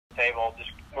okay. We'll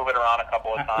just move it around a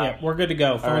couple of times. Yeah, we're good to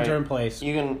go. Phones are in place.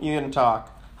 You can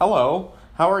talk. Hello.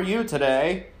 How are you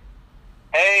today?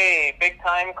 Hey, big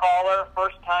time caller,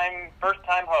 first time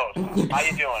host. How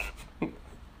you doing?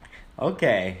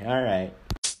 Okay. All right.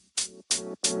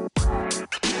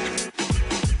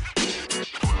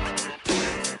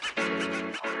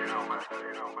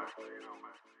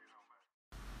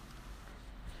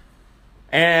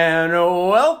 And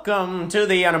welcome to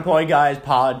the Unemployed Guys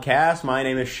Podcast. My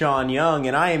name is Sean Young,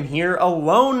 and I am here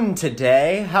alone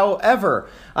today. However,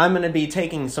 I'm going to be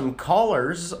taking some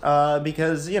callers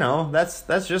because,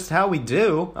 that's just how we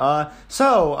do.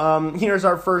 So here's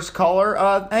our first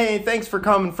caller. Hey, thanks for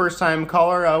coming, first-time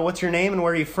caller. What's your name and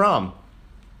where are you from?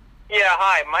 Yeah,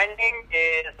 hi. My name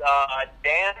is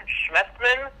Dan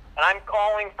Schmetzman, and I'm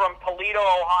calling from Toledo,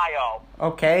 Ohio.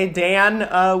 Okay, Dan,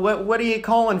 what are you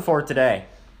calling for today?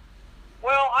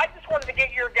 Well, I just wanted to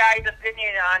get your guys'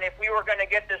 opinion on if we were going to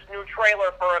get this new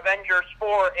trailer for Avengers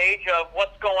 4 Age of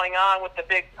What's Going On with the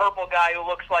big purple guy who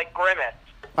looks like Grimace.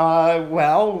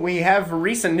 Well, we have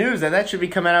recent news that should be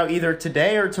coming out either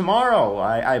today or tomorrow,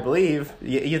 I believe.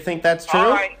 You think that's true? All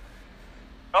right.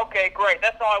 Okay, great.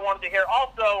 That's all I wanted to hear.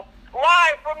 Also,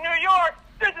 live from New York,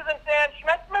 this isn't Dan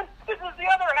Schmetzman. This is the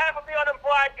other half of the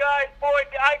Unemployed Guys. Boy,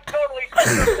 I totally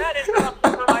took that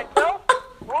introduction for myself.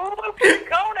 Luke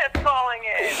Conus calling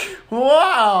in.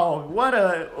 Wow, what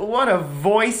a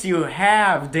voice you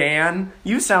have, Dan.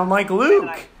 You sound like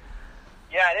Luke.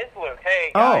 Yeah, it is Luke.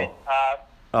 Hey, guys.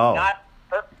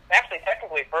 Actually,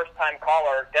 technically, first-time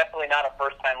caller. Definitely not a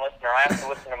first-time listener. I have to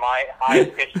listen to my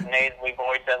high-pitched nasally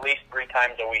voice at least 3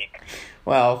 times a week.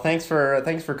 Well, thanks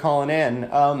for calling in.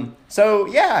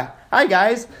 Hi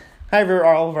guys. Hi for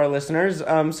all of our listeners.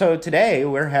 So today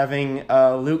we're having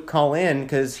Luke call in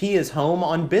because he is home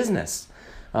on business.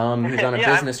 He's on a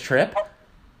business trip.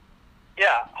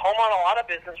 Yeah, home on a lot of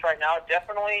business right now.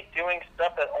 Definitely doing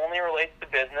stuff that only relates to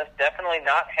business. Definitely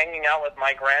not hanging out with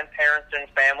my grandparents and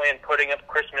family and putting up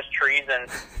Christmas trees and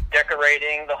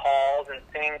decorating the halls and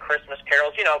singing Christmas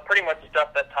carols. Pretty much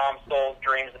stuff that Tom Souls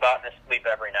dreams about in his sleep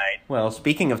every night. Well,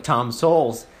 speaking of Tom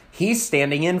Souls, he's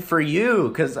standing in for you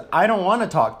because I don't want to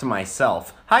talk to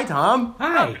myself. Hi, Tom.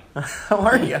 Hi. How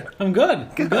are you? I'm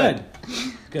good. Good.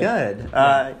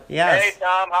 Yes. Hey,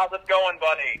 Tom. How's it going,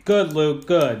 buddy? Good, Luke.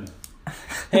 Good.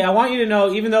 Hey, I want you to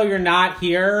know, even though you're not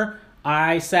here,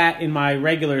 I sat in my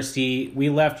regular seat. We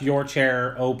left your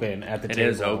chair open at the table. It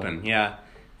is open, yeah.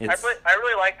 I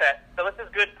really like that. So this is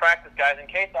good practice, guys. In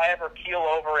case I ever keel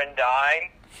over and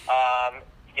die,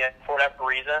 for whatever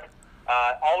reason,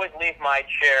 always leave my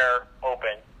chair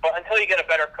open. But until you get a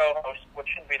better co-host, which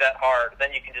shouldn't be that hard,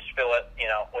 then you can just fill it,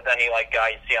 with any guy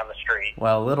you see on the street.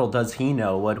 Well, little does he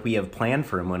know what we have planned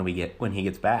for him when he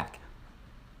gets back.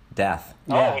 Death.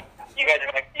 Yeah. Oh, you guys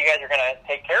are gonna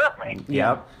take care of me.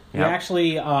 Yep. We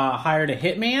actually hired a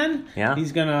hitman. Yeah.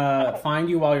 He's gonna find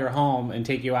you while you're home and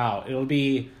take you out. It'll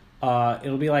be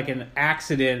like an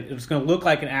accident. It's gonna look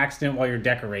like an accident while you're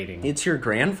decorating. It's your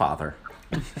grandfather.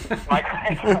 My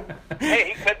grandfather.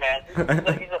 Hey, he could,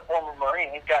 man. He's a former Marine.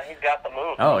 He's got the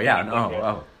moves. Oh yeah,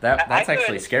 no. That's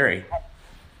actually scary.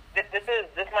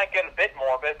 This might get a bit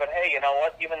morbid, but hey, you know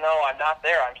what? Even though I'm not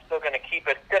there, I'm still gonna keep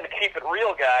it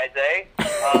real, guys, eh?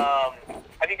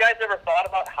 Have you guys ever thought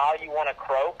about how you want to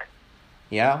croak?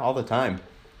 Yeah, all the time.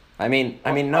 I mean,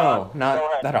 no, not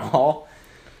at all.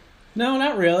 No,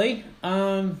 not really.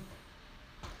 I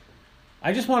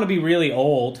just want to be really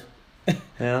old.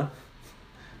 Yeah.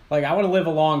 Like, I want to live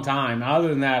a long time. Other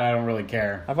than that, I don't really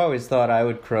care. I've always thought I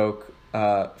would croak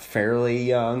fairly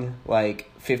young, like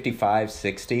 55,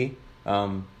 60.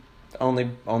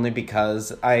 Only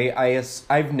because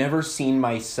I've never seen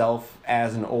myself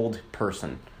as an old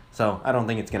person. So I don't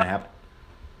think it's going to happen.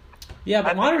 Yeah,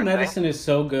 but modern medicine is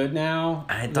so good now.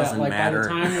 It doesn't matter. By the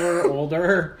time we're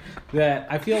older, that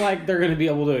I feel like they're going to be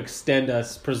able to extend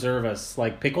us, preserve us,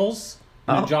 like pickles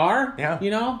in a jar.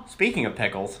 Yeah. Speaking of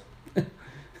pickles,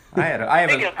 I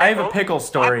have a pickle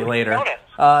story later.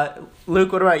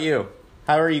 Luke, what about you?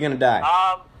 How are you going to die?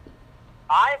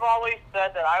 I've always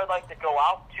said that I would like to go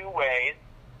out 2 ways.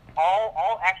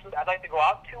 Actually, I'd like to go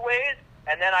out 2 ways,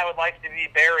 and then I would like to be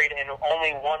buried in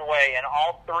only 1 way. And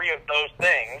all 3 of those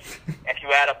things, if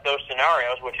you add up those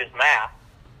scenarios, which is math,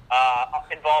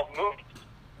 involve movies.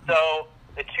 So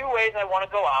the 2 ways I want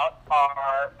to go out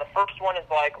are, the first one is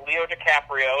like Leo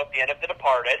DiCaprio at the end of The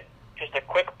Departed. Just a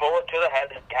quick bullet to the head.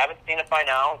 If you haven't seen it by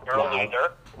now, you're a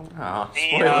loser.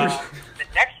 The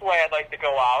next way I'd like to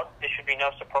go out, this should be no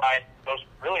surprise, those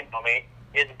who really know me,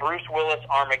 is Bruce Willis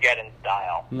Armageddon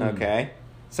style. Okay.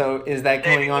 So is that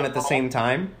going on at the same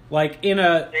time? Like in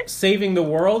a saving the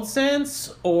world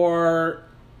sense, or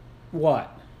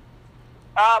What?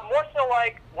 More so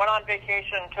like went on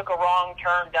vacation, took a wrong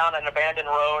turn down an abandoned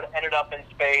road, ended up in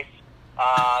space.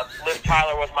 Liv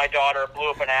Tyler was my daughter, blew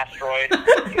up an asteroid.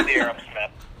 Cue the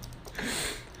Aerosmith.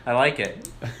 I like it.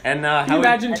 And Can you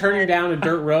imagine turning down a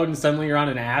dirt road and suddenly you're on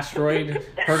an asteroid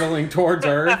hurtling towards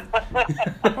Earth?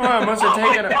 Oh,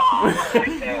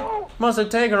 must have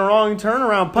taken a wrong turn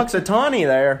around Puxatawny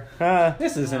there.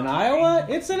 This isn't Iowa.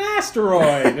 It's an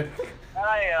asteroid.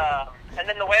 And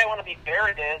then the way I want to be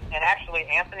buried is, and actually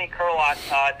Anthony Kurlot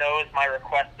knows my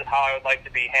request of how I would like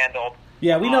to be handled.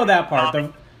 Yeah, we know that part.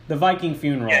 The Viking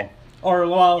funeral. Yeah. Or,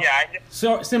 well, Yeah,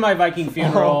 semi-Viking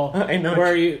funeral I know.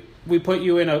 where we put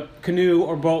you in a canoe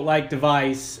or boat-like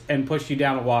device and push you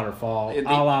down a waterfall, a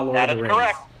la Lord that of the is Rings.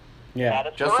 correct. Yeah. That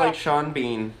is Just correct. like Sean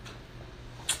Bean.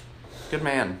 Good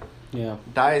man. Yeah.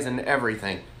 Dies in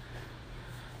everything.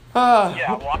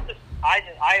 Yeah, well,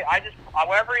 I just,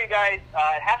 wherever you guys,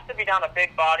 it has to be down a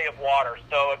big body of water.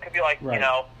 So it could be like, Right. you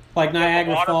know, Like if there's a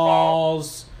Niagara waterfall.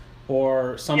 Falls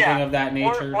or something of that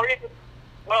nature. Or you could,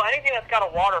 well, anything that's got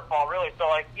a waterfall, really. So,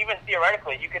 like, even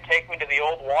theoretically, you could take me to the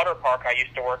old water park I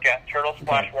used to work at, Turtle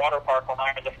Splash Water Park, when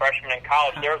I was a freshman in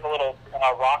college. There was a little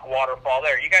rock waterfall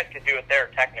there. You guys could do it there,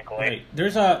 technically. Right.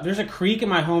 There's a creek in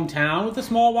my hometown with a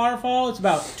small waterfall. It's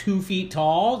about 2 feet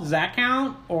tall. Does that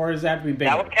count, or does that have to be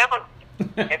bigger? That would count.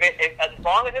 As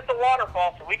long as it's a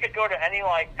waterfall, so we could go to any,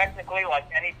 like, technically, like,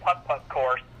 any putt-putt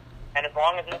course, and as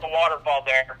long as there's a waterfall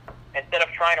there, instead of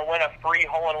trying to win a free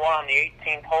hole-in-one on the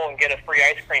 18th hole and get a free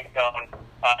ice cream cone,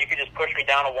 you could just push me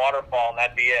down a waterfall, and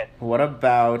that'd be it. What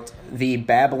about the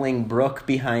babbling brook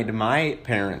behind my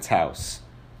parents' house?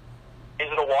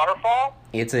 Is it a waterfall?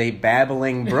 It's a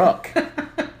babbling brook.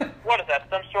 What is that?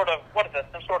 Some sort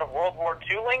of World War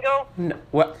II lingo? No,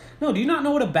 what? No, do you not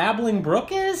know what a babbling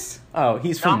brook is? Oh,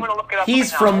 he's No, I'm from gonna look it up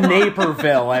he's right from now.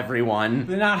 Naperville, everyone.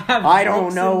 Do not have I brooks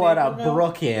don't know in what a Naperville?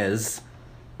 brook is.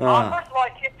 First of all,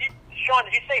 Sean,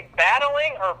 did you say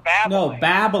battling or babbling? No,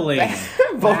 babbling.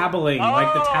 Babbling,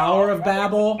 like the Tower of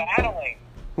Babel. Battling.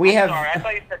 We have. Sorry, I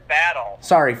thought you said battle.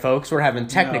 Sorry, folks, we're having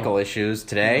technical issues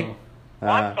today. No.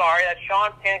 Well, I'm sorry that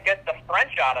Sean can't get the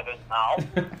French out of his mouth.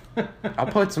 I'll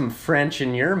put some French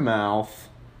in your mouth.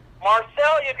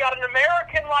 Marcel, you've got an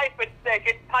American life at stake.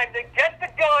 It's time to get the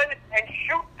gun and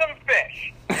shoot some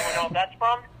fish. Anyone know what that's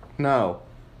from? No.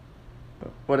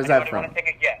 What is that Anybody from? want to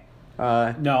take a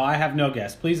guess? No, I have no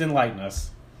guess. Please enlighten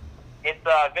us. It's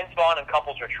Vince Vaughn and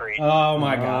Couples Retreat. Oh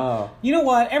my God! Oh. You know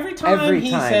what? Every time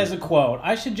he time. says a quote,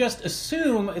 I should just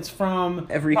assume it's from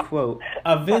Every quote.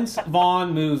 a Vince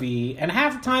Vaughn movie, and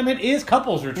half the time it is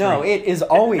Couples Retreat. No, it is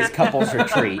always Couples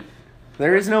Retreat.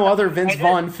 There is no other Vince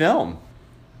Vaughn film.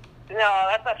 No,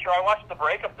 that's not true. I watched The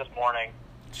Breakup this morning.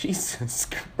 Jesus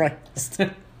Christ.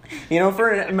 You know,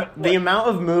 for the amount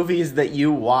of movies that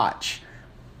you watch,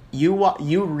 you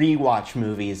rewatch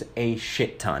movies a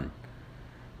shit ton.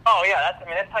 Oh yeah,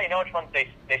 that's how you know which ones they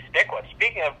stick with.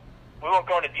 Speaking of, we won't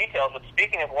go into details, but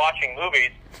speaking of watching movies,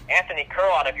 Anthony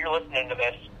Kurlot, if you're listening to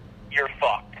this, you're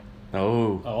fucked.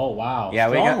 Oh. Oh wow! Yeah,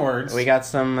 Strong words. we got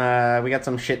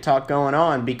some shit talk going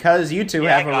on because you two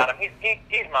Yeah, have I got him.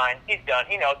 He's mine. He's done.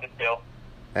 He knows it too.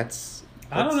 That's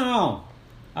I don't know.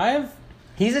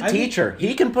 He's a teacher.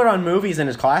 He can put on movies in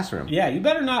his classroom. Yeah, you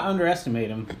better not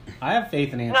underestimate him. I have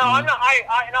faith in Anthony. No, I'm not.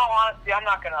 In all honesty, I'm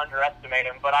not going to underestimate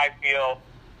him. But I feel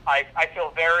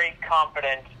very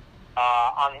confident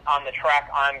on the track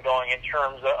I'm going in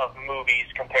terms of movies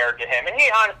compared to him. And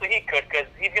he could, because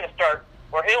he's going to start.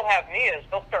 Where he'll have me is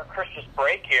he'll start Christmas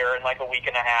break here in like a week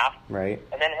and a half. Right.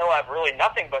 And then he'll have really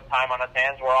nothing but time on his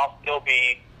hands where I'll still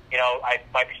be, I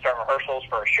might be starting rehearsals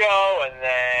for a show and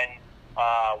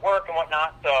then work and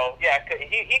whatnot. So, yeah,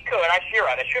 he could. You're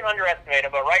right. I shouldn't underestimate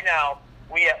him. But right now,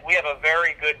 we have a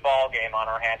very good ball game on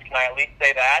our hands. Can I at least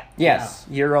say that? Yes.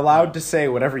 Yeah. You're allowed to say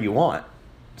whatever you want.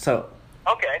 So.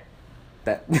 Okay.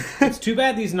 It's too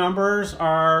bad these numbers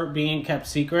are being kept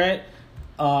secret.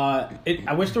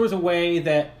 I wish there was a way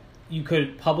that you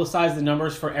could publicize the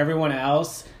numbers for everyone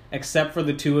else except for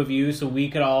the two of you, so we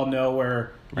could all know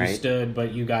where you stood,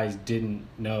 but you guys didn't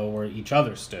know where each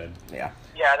other stood. Yeah.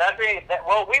 Yeah,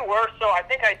 well, we were. So I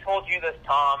think I told you this,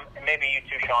 Tom, and maybe you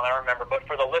too, Sean. I don't remember. But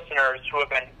for the listeners who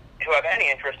have any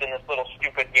interest in this little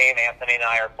stupid game Anthony and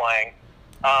I are playing,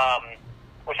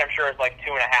 which I'm sure is like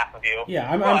 2.5 of you.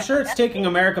 Yeah, I'm sure it's taking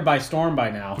America by storm by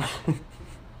now.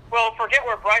 Well, forget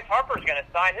where Bryce Harper's going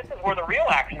to sign. This is where the real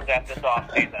action's at this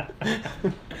offseason.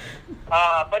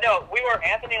 But no,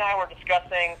 Anthony and I were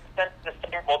discussing since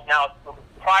December, well, now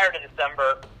prior to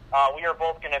December, we were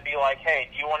both going to be like, hey,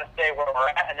 do you want to stay where we're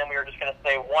at? And then we were just going to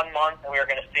say 1 month, and we were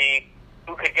going to see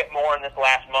who could get more in this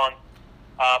last month.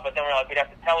 but then we'd have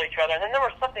to tell each other. And then there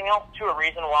was something else, too, a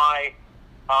reason why.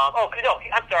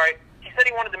 I'm sorry. He said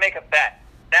he wanted to make a bet.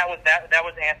 That was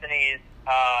Anthony's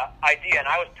idea, and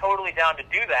I was totally down to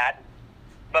do that.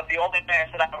 But the only thing I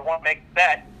said I would want to make a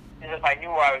bet is if I knew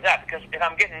where I was at. Because if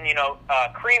I'm getting,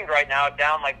 creamed right now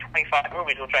down like 25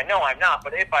 movies, which I know I'm not,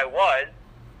 but if I was,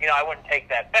 I wouldn't take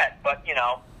that bet. But,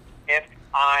 if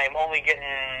I'm only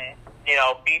getting,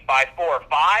 beat by 4 or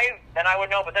 5, then I would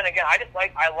know. But then again,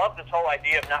 I love this whole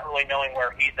idea of not really knowing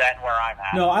where he's at and where I'm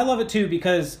at. No, I love it too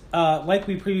because, like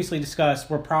we previously discussed,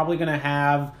 we're probably going to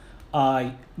have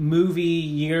a movie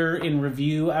year in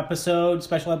review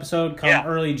special episode come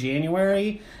early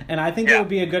January. And I think it would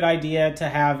be a good idea to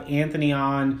have Anthony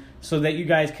on so that you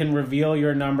guys can reveal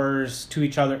your numbers to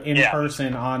each other in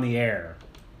person on the air.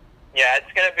 Yeah, I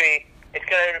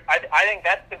think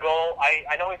that's the goal.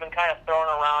 I know we've been kind of throwing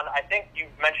around, I think you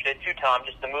mentioned it too, Tom,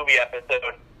 just the movie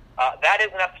episode. That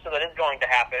is an episode that is going to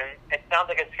happen. It sounds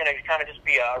like it's going to kind of just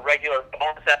be a regular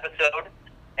bonus episode.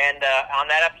 And on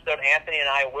that episode, Anthony and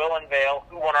I will unveil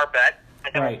who won our bet.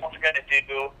 And then we're also going to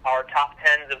do our top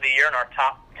 10s of the year and our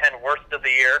top 10 worst of the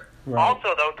year. Right.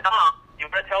 Also, though, Tom, you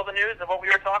want to tell the news of what we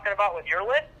were talking about with your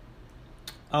list?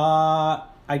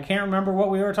 I can't remember what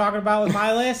we were talking about with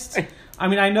my list. I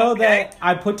mean, I know that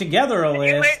I put together a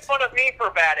list. You made fun of me for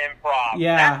bad improv.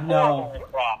 Yeah, That's horrible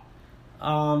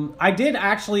improv. I did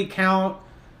actually count.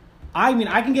 I mean,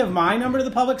 I can give my number to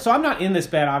the public, so I'm not in this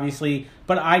bet, obviously.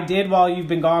 But I did, while you've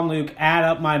been gone, Luke, add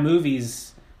up my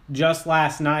movies just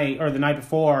last night or the night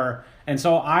before, and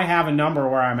so I have a number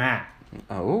where I'm at.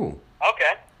 Oh.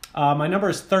 Okay. My number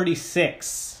is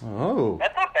 36. Oh.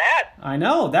 That's not bad. I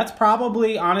know. That's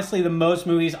probably, honestly, the most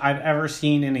movies I've ever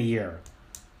seen in a year.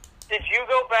 Did you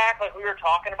go back, like we were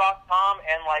talking about, Tom,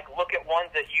 and look at ones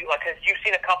that you because you've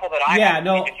seen a couple that I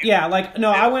haven't seen?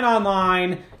 I went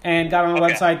online and got on a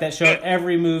website that showed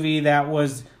every movie that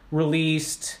was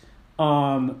released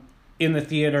in the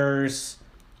theaters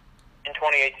in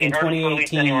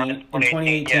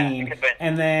 2018.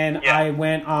 And then I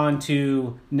went on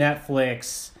to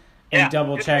Netflix and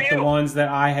double checked the ones that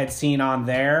I had seen on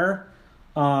there,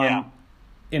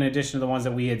 in addition to the ones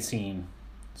that we had seen.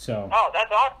 So. Oh,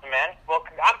 that's awesome, man. Well,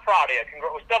 I'm proud of you.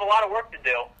 We still have a lot of work to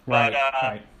do. Right,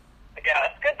 right. Yeah,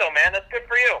 that's good, though, man. That's good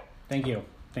for you. Thank you.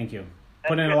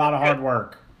 Put in a lot of hard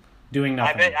work doing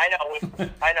nothing. I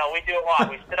know. We do a lot.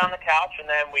 We sit on the couch, and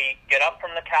then we get up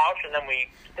from the couch, and then we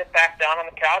sit back down on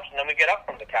the couch, and then we get up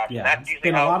from the couch. Yeah, and that's it's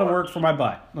been a lot of work for my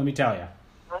butt, let me tell you.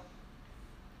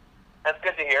 That's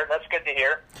good to hear. But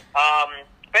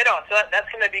no, so that's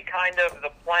going to be kind of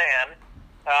the plan.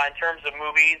 In terms of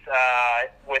movies,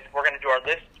 we're going to do our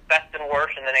list, best and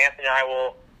worst, and then Anthony and I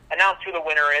will announce who the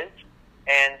winner is.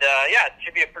 And it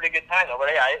should be a pretty good time though. But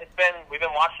we've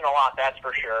been watching a lot, that's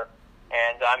for sure.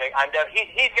 And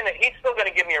he's still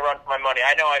gonna give me a run for my money.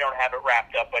 I know I don't have it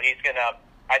wrapped up, but this is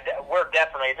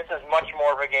much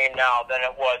more of a game now than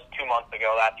it was 2 months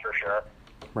ago. That's for sure.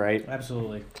 Right.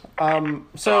 Absolutely.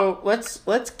 So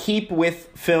let's keep with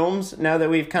films now that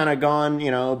we've kind of gone,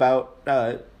 about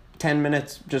 10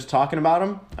 minutes just talking about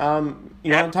them.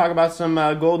 You want to talk about some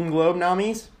Golden Globe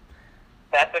nominees?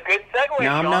 That's a good segue,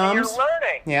 Sean. You're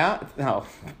learning. Yeah? Oh,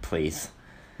 please.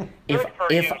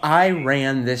 If I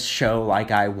ran this show like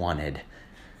I wanted,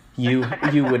 you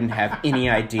wouldn't have any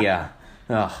idea.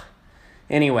 Ugh.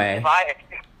 Anyway.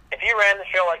 If you ran the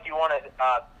show like you wanted,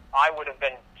 I would have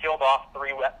been killed off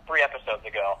three episodes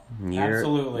ago.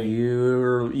 Absolutely.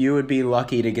 You would be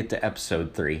lucky to get to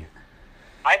episode 3.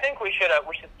 I think we should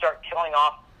start killing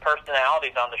off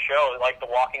personalities on the show, like The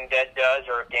Walking Dead does,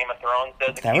 or Game of Thrones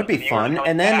does. That would be fun,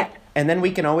 and then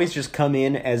we can always just come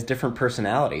in as different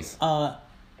personalities. I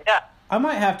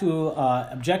might have to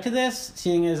object to this,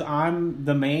 seeing as I'm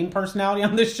the main personality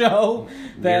on the show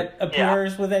that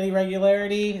appears with any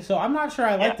regularity. So I'm not sure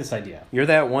I like this idea. You're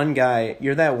that one guy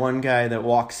that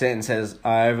walks in and says,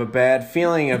 "I have a bad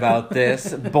feeling about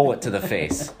this." Bullet to the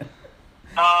face.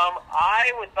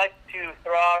 I would like to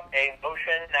throw out a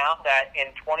motion now that in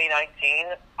 2019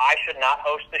 I should not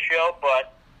host the show,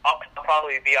 but I'll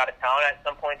probably be out of town at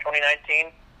some point in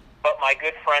 2019. But my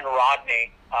good friend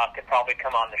Rodney could probably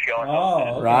come on the show.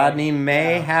 Okay. Rodney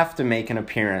may have to make an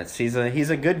appearance. He's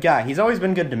a good guy. He's always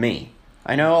been good to me.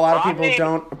 I know a lot of people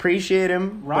don't appreciate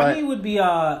him. Rodney would be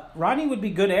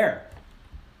good air.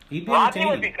 He'd be Rodney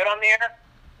would be good on the air.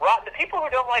 The people who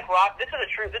don't like Rod, this is a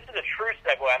true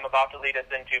segue I'm about to lead us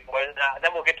into, boys.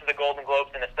 Then we'll get to the Golden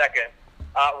Globes in a second.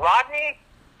 Rodney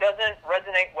doesn't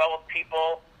resonate well with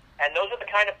people, and those are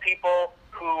the kind of people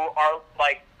who are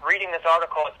like reading this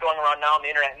article that's going around now on the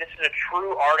internet. And this is a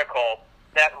true article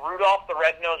that Rudolph the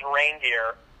Red-Nosed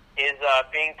Reindeer is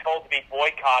being told to be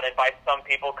boycotted by some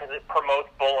people because it promotes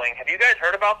bullying. Have you guys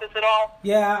heard about this at all?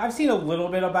 Yeah, I've seen a little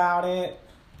bit about it.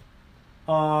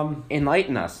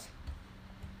 Enlighten us.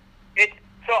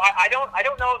 So I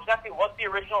don't know exactly what the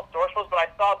original source was, but I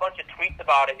saw a bunch of tweets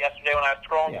about it yesterday when I was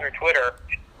scrolling through Twitter.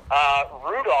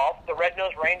 Rudolph, the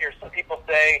red-nosed reindeer, some people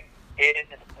say it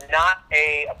is not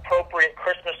a appropriate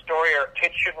Christmas story, or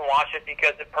kids shouldn't watch it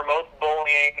because it promotes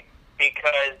bullying,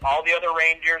 because all the other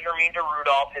reindeers are mean to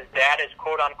Rudolph, his dad is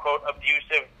quote-unquote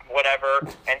abusive, whatever,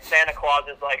 and Santa Claus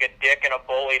is like a dick and a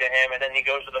bully to him, and then he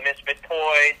goes to the Misfit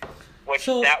Toys, which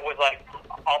that was like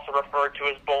also referred to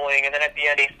as bullying, and then at the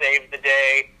end he saves the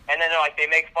day, and then like they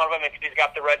make fun of him because he's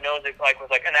got the red nose, and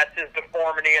that's his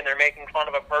deformity, and they're making fun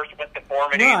of a person with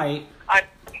deformity. Right.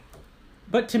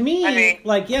 But to me,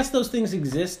 yes, those things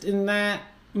exist in that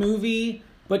movie,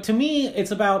 but to me,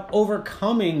 it's about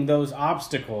overcoming those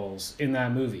obstacles in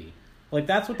that movie. Like,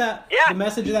 that's what the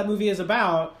message of that movie is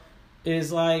about,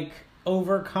 is like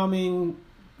overcoming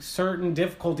certain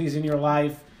difficulties in your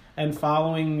life and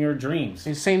following your dreams.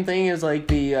 The same thing as like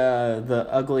the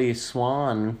ugly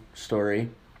swan story,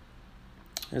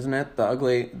 isn't it? The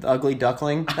ugly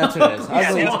duckling. That's what it is.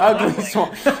 Ugly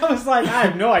swan. I was like, I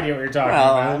have no idea what you're talking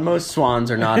about. Most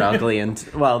swans are not ugly,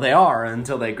 they are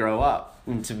until they grow up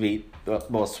to be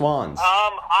swans.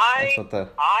 That's what the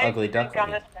ugly duckling.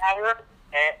 On this matter,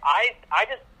 and I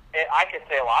could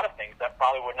say a lot of things that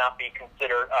probably would not be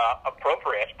considered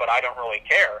appropriate, but I don't really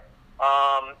care.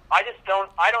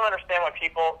 I don't understand why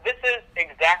people. This is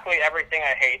exactly everything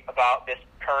I hate about this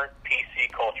current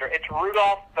PC culture. It's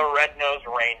Rudolph the Red-Nosed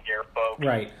Reindeer, folks.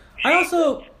 Right. Jesus, I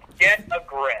also get a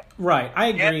grip. Right. I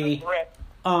agree. Get a grip.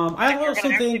 I if also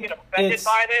you're think get offended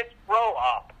by this, grow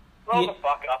up. Grow the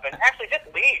fuck up, and actually just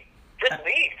leave. Just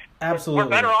leave. Absolutely. We're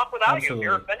better off without you. If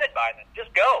you're offended by this,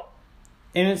 just go.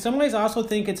 And in some ways, I also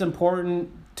think it's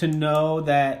important to know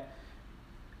that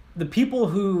the people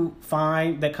who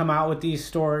come out with these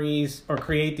stories or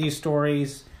create these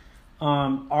stories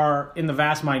are in the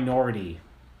vast minority.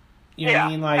 You know what I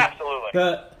mean? Like,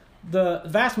 absolutely. The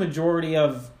vast majority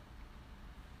of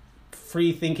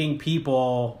free-thinking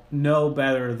people know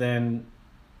better than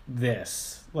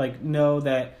this. Like, know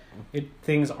that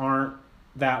things aren't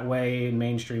that way in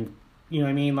mainstream. You know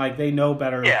what I mean? Like, they know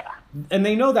better. Yeah. And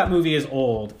they know that movie is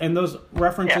old. And those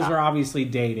references are obviously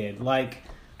dated. Like,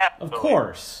 absolutely. Of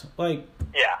course. Like,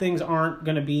 things aren't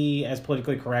going to be as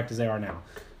politically correct as they are now.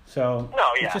 So,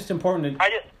 it's just important to...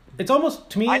 It's almost,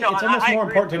 to me, it's almost more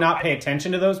important to not pay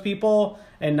attention to those people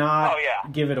and not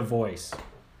give it a voice.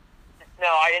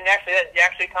 No,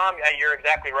 actually, Tom, you're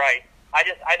exactly right. I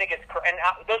think it's... And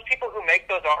those people who make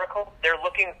those articles, they're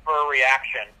looking for a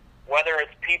reaction. Whether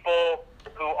it's people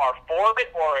who are for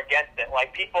it or against it.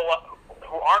 Like, people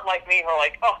who aren't like me who are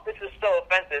like, oh, this is so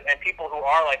offensive, and people who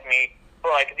are like me who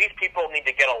are like, these people need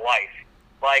to get a life.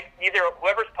 Like, either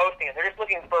whoever's posting it, they're just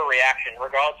looking for a reaction,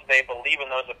 regardless if they believe in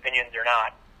those opinions or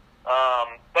not.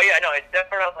 But yeah, no, it's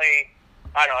definitely,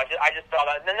 I don't know, I just saw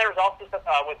that. And then there was also,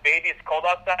 with Baby It's Cold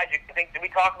Outside, did we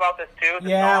talk about this too?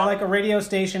 Yeah, like a radio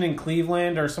station in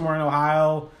Cleveland or somewhere in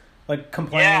Ohio, like,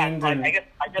 complained and I guess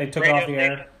they took it off the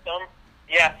air.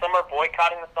 Some are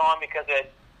boycotting the song because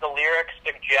the lyrics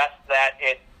suggest that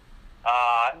it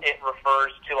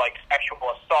refers to like sexual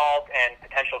assault and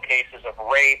potential cases of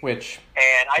rape, which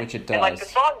it does. And like the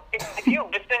song, if you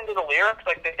listen to the lyrics,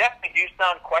 like they definitely do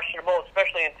sound questionable,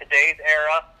 especially in today's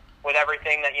era with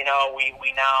everything that we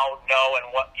now know and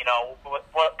what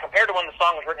compared to when the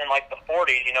song was written in like the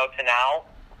 40s, to now.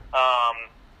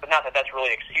 But not that that's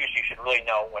really an excuse. You should really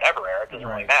know whatever era. It doesn't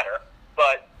really matter.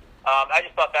 But I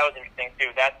just thought that was interesting too.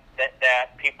 That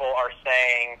people are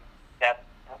saying that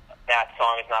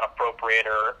song is not appropriate,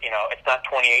 or it's not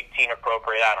 2018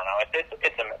 appropriate. I don't know.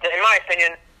 It's in my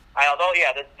opinion. Although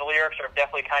the lyrics are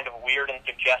definitely kind of weird and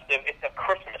suggestive. It's a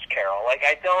Christmas carol. Like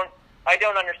I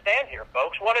don't understand here,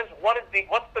 folks. What's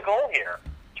the goal here?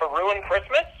 To ruin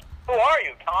Christmas? Who are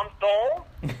you, Tom Stone?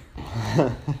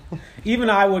 Even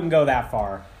I wouldn't go that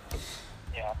far.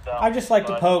 Yeah. So, I just like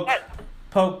to poke.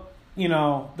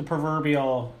 The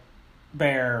proverbial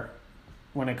bear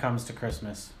when it comes to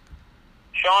Christmas.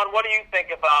 Sean, what do you think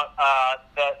about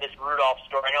this Rudolph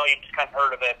story? I know you just kind of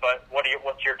heard of it, but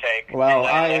what's your take? Well,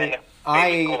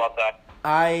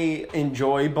 I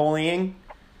enjoy bullying,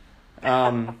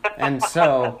 and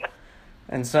so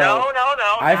no.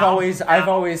 I've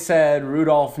always said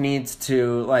Rudolph needs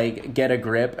to like get a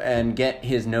grip and get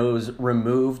his nose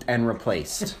removed and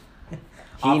replaced.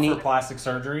 For plastic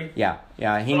surgery? Yeah.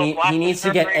 He needs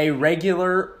to get a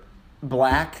regular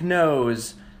black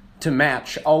nose to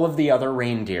match all of the other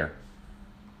reindeer.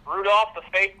 Rudolph the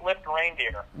facelift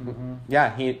reindeer. Mm-hmm.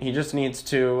 Yeah, he just needs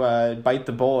to bite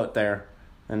the bullet there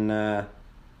and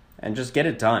just get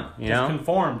it done, you know?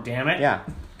 Conform, damn it. Yeah.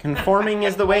 Conforming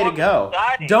is the way to go.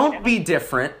 Don't be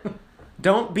different.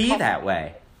 Don't be that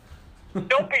way.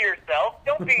 Don't be yourself.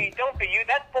 Don't be you.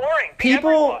 That's boring.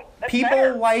 People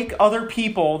better. like other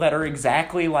people that are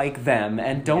exactly like them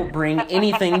and don't bring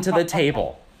anything to the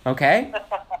table. Okay?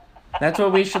 That's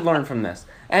what we should learn from this.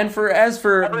 And as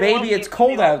for Everyone Baby It's needs to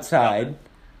Cold be like Outside,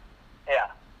 Yeah.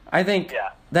 I think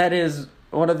that is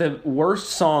one of the worst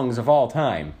songs of all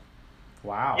time.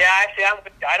 Wow. Yeah, actually,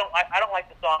 I don't like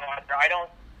the song either. I don't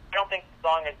think the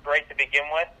song is great to begin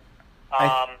with.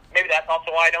 Maybe that's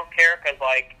also why I don't care, because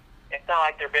like it's not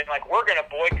like they're being like, we're gonna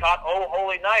boycott Oh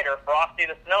Holy Night or Frosty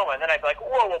the Snowman. Then I'd be like,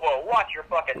 whoa, watch your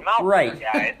fucking mouth, Right. here,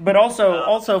 guys. But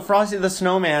also Frosty the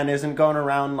Snowman isn't going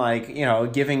around like, you know,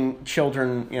 giving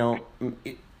children, you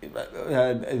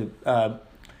know,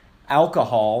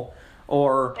 alcohol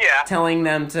or telling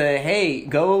them to, hey,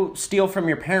 go steal from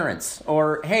your parents,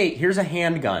 or hey, here's a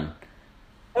handgun.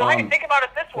 Well, hey, think about it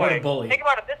this way. Or to bully. Think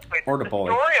about it this way. Or to the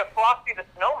bully. story of Frosty the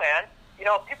Snowman, you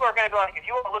know, people are going to be like, if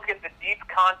you want to look at the deep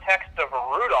context of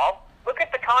Rudolph, look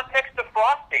at the context of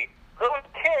Frosty. Those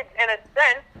kids, in a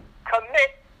sense,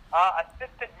 commit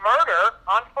assisted murder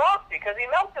on Frosty because he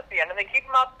melts at the end, and they keep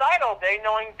him outside all day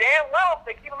knowing damn well if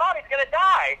they keep him out, he's going to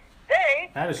die.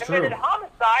 They committed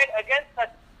homicide against a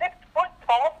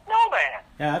 6-foot-tall snowman.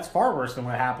 Yeah, that's far worse than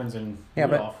what happens in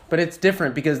Rudolph. But it's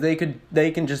different because they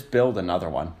can just build another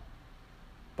one.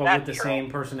 But That's with the true.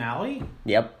 same personality?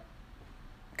 Yep.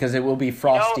 Because it will be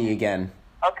Frosty again.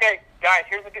 Okay, guys,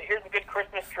 here's a good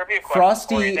Christmas trivia question.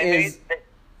 Frosty is...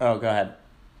 Oh, go ahead.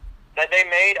 That they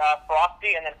made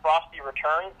Frosty and then Frosty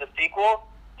Returns, the sequel.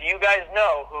 Do you guys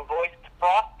know who voiced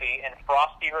Frosty in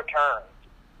Frosty Returns?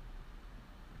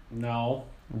 No.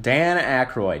 Dan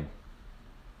Aykroyd.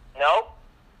 Nope.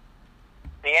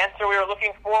 The answer we were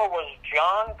looking for was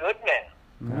John Goodman.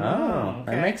 Oh,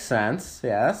 that makes sense.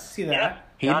 Yes. See that?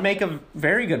 He'd make a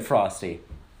very good Frosty.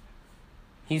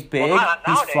 He's big, Well, he's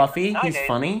nowadays- fluffy, nowadays- he's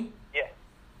funny. Yeah.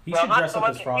 He should not dress so up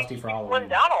much- as Frosty for He Halloween. slimmed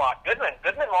down a lot.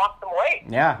 Goodman lost some weight.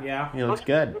 Yeah. He looks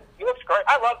good. He looks great.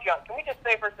 I love John. Can we just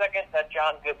say for a second that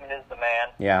John Goodman is the man?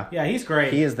 Yeah. Yeah, he's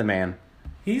great. He is the man.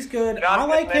 He's good. John I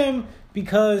like Goodman. him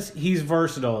because he's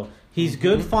versatile. He's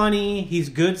good funny. He's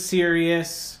good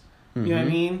serious. You know what I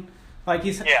mean? Like,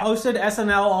 he's hosted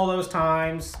SNL all those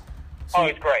times. So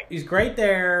he's great. He's great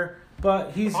there,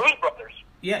 but he's... Blues Brothers.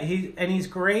 Yeah, he's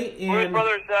great in... Blues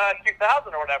Brothers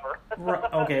 2000 or whatever.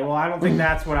 Okay, well, I don't think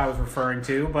that's what I was referring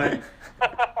to, but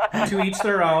to each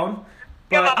their own.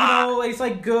 But, you know, he's,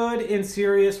 like, good in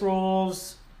serious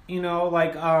roles, you know,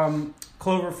 like 10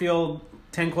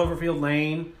 Cloverfield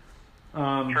Lane.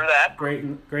 True that. Great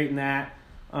in that.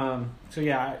 So,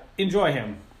 yeah, enjoy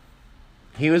him.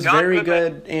 He was John very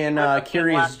Goodman. good in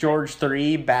Curious George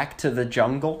 3, Back to the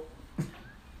Jungle.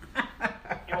 You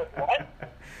was what?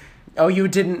 Oh, you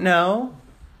didn't know?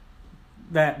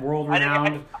 That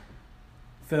world-renowned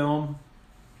film.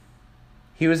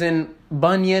 He was in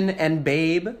Bunyan and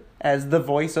Babe as the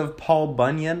voice of Paul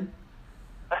Bunyan.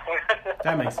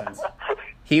 That makes sense.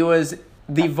 He was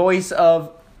the voice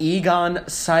of Egon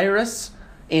Cyrus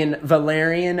in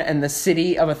Valerian and the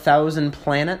City of a Thousand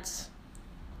Planets.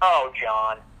 Oh,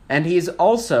 John. And he's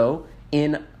also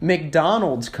in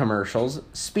McDonald's commercials,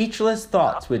 Speechless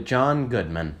Thoughts with John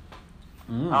Goodman.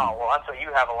 Oh, well, that's what you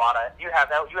have a lot of. You have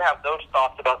those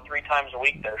thoughts about 3 times a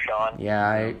week there, Sean.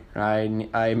 Yeah,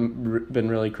 I've been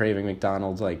really craving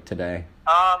McDonald's like today.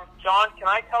 John, can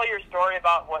I tell your story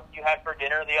about what you had for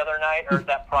dinner the other night, or is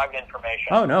that private information?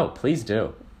 Oh, no, please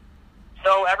do.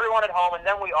 So everyone at home, and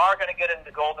then we are going to get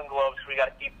into Golden Globes, because we got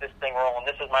to keep this thing rolling.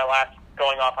 This is my last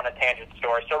going off on a tangent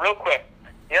story. So real quick,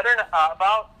 the other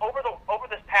over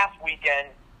this past weekend,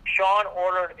 Sean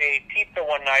ordered a pizza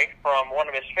one night from one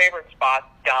of his favorite spots,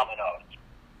 Domino's.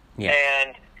 Yeah.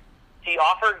 And he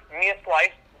offered me a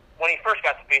slice when he first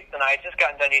got the pizza, and I had just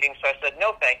gotten done eating, so I said,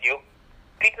 no, thank you.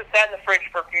 Pizza sat in the fridge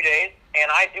for a few days,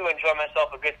 and I do enjoy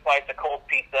myself a good slice of cold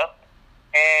pizza.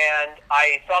 And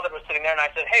I saw that it was sitting there, and I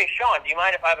said, hey, Sean, do you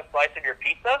mind if I have a slice of your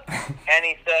pizza? And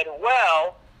he said,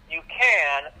 well, you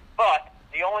can, but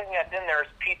the only thing that's in there is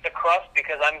pizza crust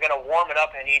because I'm going to warm it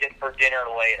up and eat it for dinner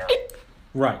later.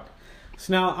 Right.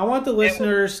 So now I want the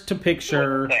listeners to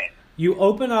picture you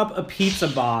open up a pizza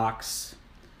box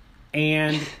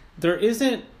and there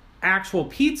isn't actual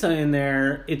pizza in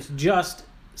there. It's just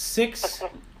 6,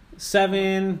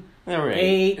 7, There were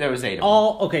 8. There was 8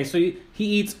 of them. Okay, so he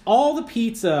eats all the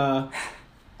pizza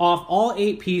off all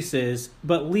 8 pieces,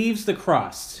 but leaves the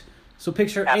crust. So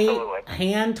picture Absolutely. 8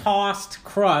 hand-tossed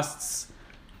crusts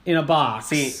in a box.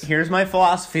 See, here's my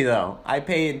philosophy, though. I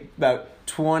paid about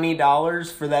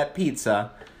 $20 for that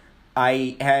pizza.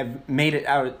 I have made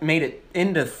it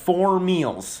into 4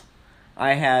 meals.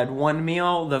 I had one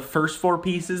meal, the first 4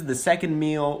 pieces, the second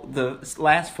meal, the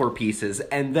last 4 pieces,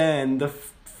 and then the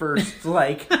first,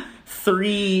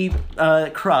 3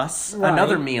 crusts,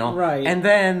 another meal. Right. And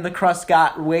then the crust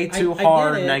got way too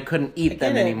hard and I couldn't eat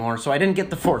them it. anymore, so I didn't get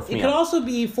the 4th meal. It could also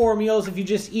be 4 meals if you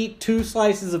just eat 2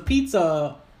 slices of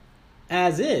pizza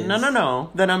as is.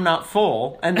 No. Then I'm not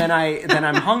full, and then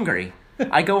I'm hungry.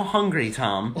 I go hungry,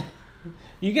 Tom.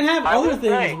 You can have other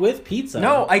things with pizza.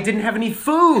 No, I didn't have any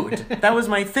food. That was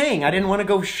my thing. I didn't want to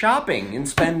go shopping and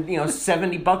spend,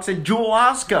 $70 at Jewel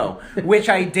Osco, which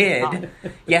I did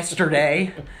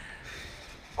yesterday.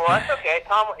 Well, that's okay.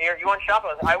 Tom, you went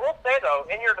shopping. I will say, though,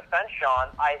 in your defense, Sean,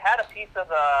 I had a piece of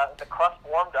the crust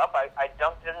warmed up. I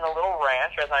dumped it in a little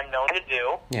ranch, as I'm known to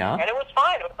do. Yeah. And it was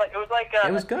fine. It was like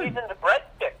a seasoned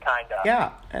breadstick, kind of.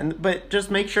 Yeah, but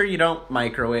just make sure you don't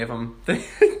microwave them.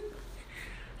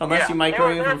 Unless you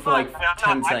microwave them for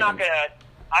 10 seconds.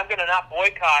 I'm gonna not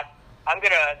boycott. I'm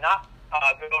gonna not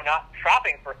go not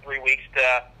shopping for 3 weeks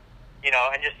to,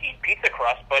 and just eat pizza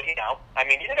crust. But you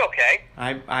did okay.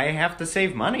 I have to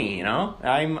save money.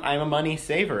 I'm a money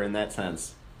saver in that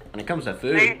sense when it comes to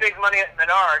food. Save big money at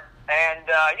Menards, and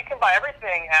you can buy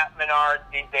everything at Menards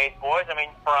these days, boys. I mean,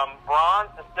 from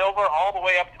bronze to silver, all the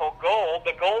way up till gold.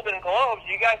 The Golden Globes.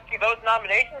 You guys see those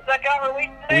nominations that got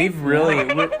released today?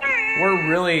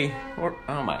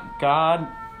 Oh my God.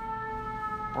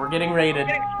 We're getting rated.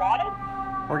 Getting swatted?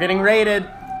 We're getting rated.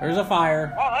 There's a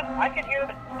fire. Oh, I can hear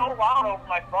it so loud over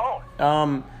my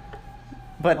phone.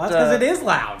 But that's because it is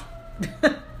loud.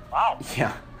 Wow.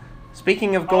 Yeah.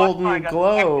 Speaking of Golden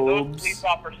Globes, those police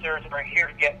officers are here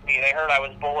to get me. They heard I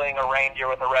was bullying a reindeer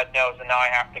with a red nose, and now I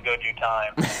have to go do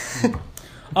time.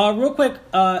 Real quick,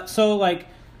 so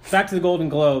back to the Golden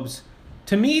Globes.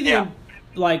 To me,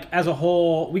 as a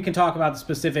whole, we can talk about the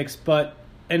specifics,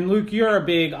 and Luke, you're a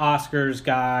big Oscars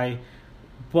guy,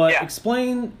 but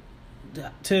explain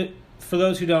for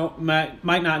those who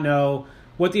might not know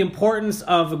what the importance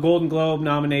of a Golden Globe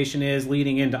nomination is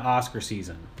leading into Oscar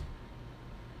season.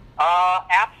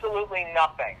 Absolutely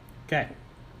nothing. Okay.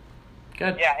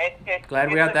 Good. Yeah, glad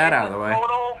we got that out of the way.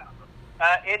 Total,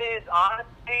 it is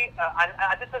honestly,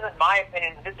 this isn't my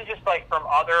opinion. This is just from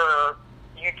other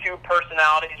YouTube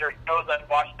personalities or shows I've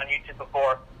watched on YouTube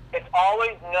before. It's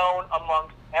always known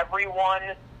amongst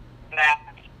everyone that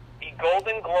the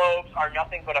Golden Globes are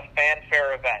nothing but a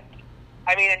fanfare event.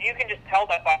 I mean, and you can just tell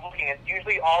that by looking. It's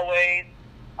usually always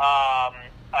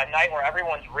a night where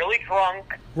everyone's really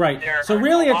drunk. Right. So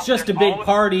really it's just a big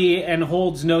party and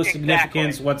holds no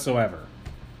significance whatsoever.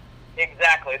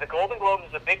 Exactly. The Golden Globes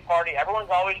is a big party. Everyone's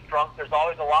always drunk. There's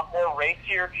always a lot more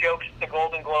racier jokes at the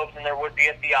Golden Globes than there would be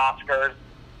at the Oscars.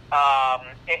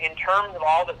 In terms of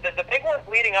all the big ones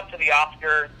leading up to the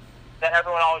Oscars that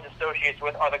everyone always associates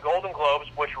with are the Golden Globes,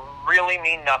 which really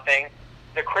mean nothing,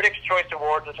 the Critics' Choice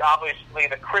Awards, which obviously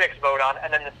the critics vote on,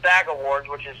 and then the SAG Awards,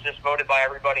 which is just voted by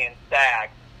everybody in SAG.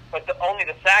 But the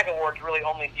SAG Awards really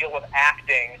only deal with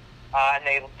acting, and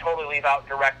they totally leave out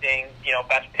directing,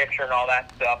 Best Picture and all that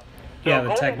stuff. So yeah, the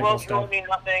Golden Globes stuff. really mean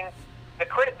nothing. The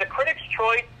Critics'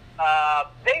 Choice,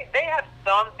 they have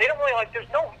some. They don't really there's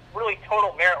no really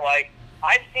total merit.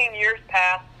 I've seen years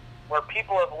past where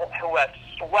people who have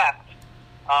swept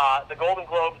the Golden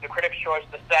Globes, the Critics' Choice,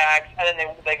 the SAGs, and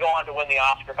then they go on to win the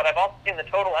Oscar. But I've also seen the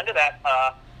total end of that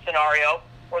scenario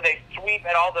where they sweep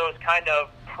at all those kind of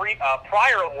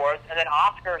prior awards, and then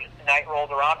Oscars night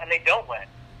rolls around and they don't win.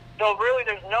 So really,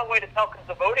 there's no way to tell because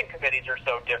the voting committees are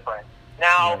so different.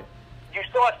 Now, you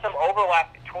still have some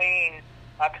overlap between.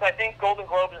 Because I think Golden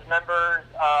Globes is members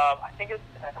of,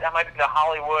 that might be the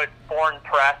Hollywood Foreign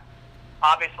Press.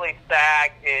 Obviously,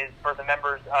 SAG is for the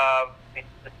members of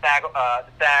the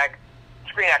SAG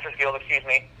Screen Actors Guild,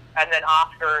 and then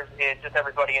Oscars is just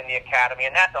everybody in the Academy,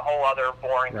 and that's a whole other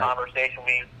boring conversation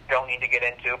we don't need to get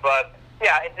into. But,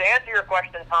 yeah, and to answer your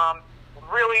question, Tom,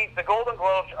 really, the Golden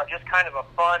Globes are just kind of a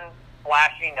fun,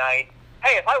 flashy night.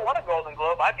 Hey, if I won a Golden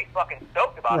Globe, I'd be fucking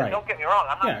stoked about it. Don't get me wrong.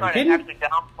 I'm not trying to actually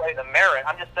downplay the merit.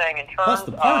 I'm just saying in terms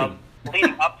of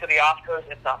leading up to the Oscars,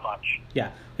 it's not much.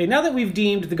 Yeah. Okay, now that we've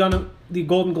deemed the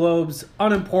Golden Globes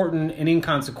unimportant and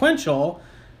inconsequential,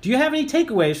 do you have any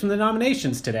takeaways from the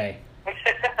nominations today?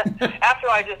 After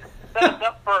I just set us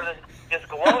up for this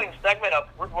glowing segment of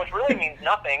which really means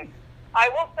nothing, I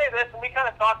will say this, and we kind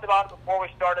of talked about it before we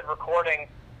started recording.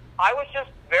 I was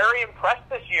just very impressed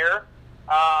this year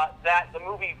that the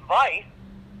movie Vice,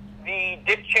 the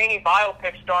Dick Cheney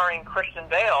biopic starring Christian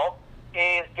Bale,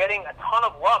 is getting a ton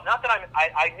of love. Not that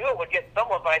I knew it would get some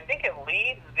love, but I think it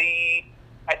leads the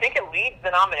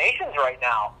nominations right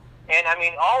now. And I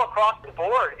mean, all across the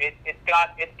board, it's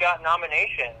got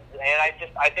nominations, and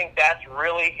I think that's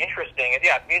really interesting. And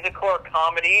yeah, musical or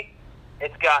comedy,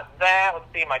 it's got that. Let's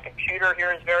see, my computer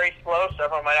here is very slow, so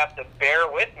everyone might have to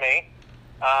bear with me.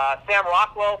 Sam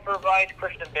Rockwell for Vice,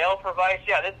 Christian Bale for Vice.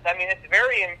 Yeah, it's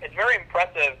very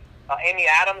impressive. Amy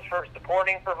Adams for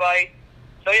supporting for Vice.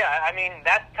 So yeah, I mean,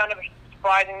 that's kind of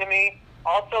surprising to me.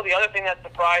 Also, the other thing that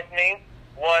surprised me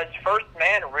was First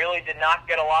Man really did not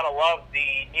get a lot of love.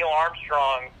 The Neil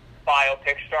Armstrong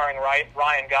biopic starring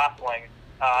Ryan Gosling.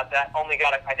 That only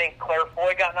got, I think Claire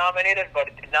Foy got nominated, but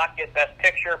it did not get Best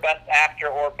Picture, Best Actor,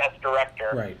 or Best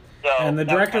Director. Right. So and the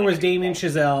director was Damien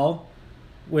Chazelle,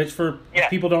 which if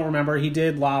people don't remember, he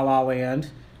did La La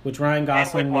Land, which Ryan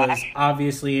Gosling was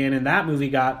obviously in, and that movie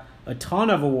got a ton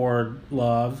of award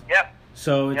love. Yep.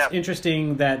 So it's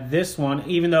interesting that this one,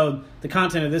 even though the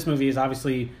content of this movie is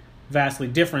obviously vastly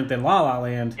different than La La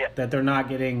Land, that they're not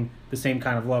getting the same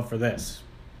kind of love for this.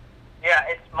 Yeah,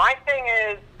 my thing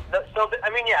is,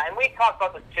 and we talked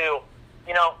about this too.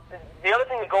 You know, the other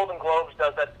thing the Golden Globes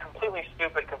does that's completely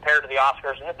stupid compared to the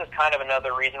Oscars, and this is kind of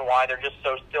another reason why they're just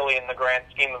so silly in the grand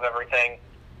scheme of everything.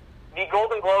 The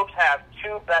Golden Globes have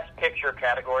 2 Best Picture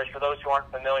categories, for those who aren't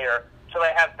familiar. So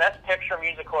they have Best Picture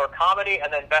Musical or Comedy,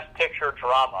 and then Best Picture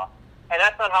Drama. And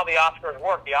that's not how the Oscars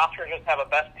work. The Oscars just have a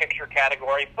Best Picture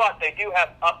category, but they do have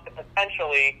up to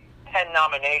potentially 10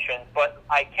 nominations, but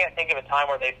I can't think of a time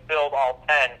where they filled all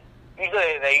 10.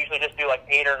 They usually just do like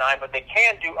 8 or 9, but they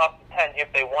can do up to 10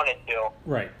 if they wanted to.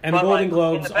 Right. And the Golden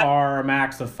Globes are a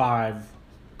max of 5,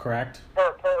 correct?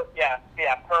 Per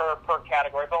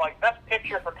category. But like Best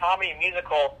Picture for Comedy and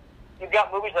Musical, you've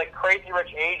got movies like Crazy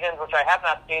Rich Asians, which I have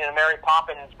not seen, and Mary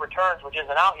Poppins Returns, which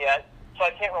isn't out yet. So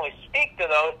I can't really speak to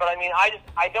those, but I mean,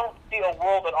 I don't see a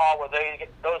world at all where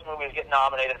those movies get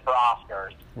nominated for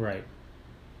Oscars. Right.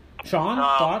 Sean,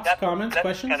 thoughts, comments,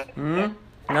 questions?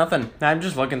 Nothing. I'm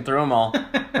just looking through them all.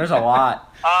 There's a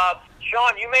lot.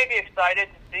 Sean, you may be excited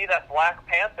to see that Black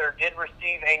Panther did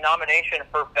receive a nomination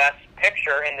for Best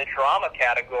Picture in the drama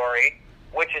category,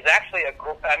 which is actually I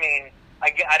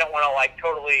don't want to like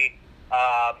totally,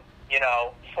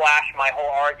 slash my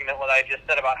whole argument what I just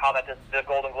said about how the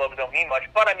Golden Globes don't mean much.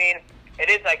 But I mean, it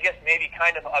is, I guess, maybe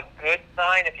kind of a good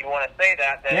sign, if you want to say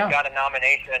that it got a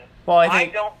nomination. Well, I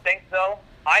don't think so.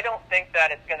 I don't think that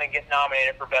it's going to get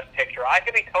nominated for Best Picture. I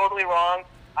could be totally wrong.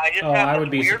 I would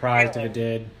be surprised if it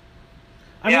did.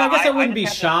 I guess I wouldn't be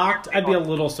shocked. I'd be a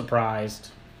little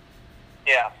surprised.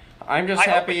 Yeah. I'm just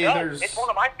happy there's... It's one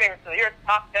of my favorites of the year. It's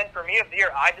top 10 for me of the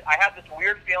year. I have this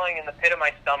weird feeling in the pit of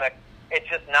my stomach. It's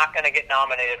just not going to get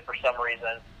nominated for some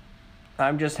reason.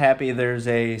 I'm just happy there's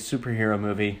a superhero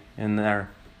movie in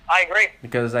there. I agree.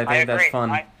 Because I think that's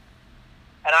fun. Although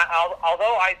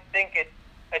I think it's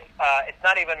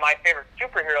not even my favorite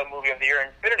superhero movie of the year,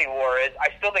 Infinity War is, I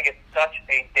still think it's such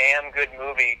a damn good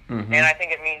movie. Mm-hmm. And I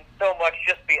think it means so much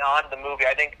just beyond the movie.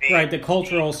 I think the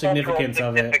cultural significance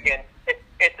of it.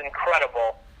 It's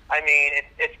incredible. I mean,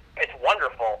 it's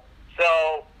wonderful.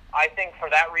 So I think for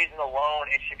that reason alone,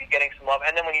 it should be getting some love.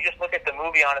 And then when you just look at the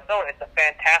movie on its own, it's a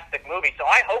fantastic movie. So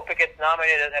I hope it gets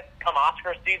nominated come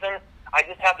Oscar season. I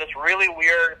just have this really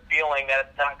weird feeling that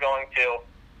it's not going to.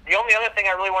 The only other thing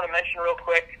I really want to mention real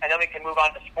quick, and then we can move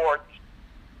on to sports,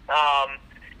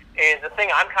 is the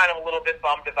thing I'm kind of a little bit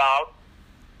bummed about.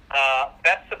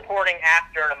 Best Supporting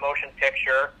Actor in a Motion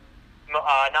Picture.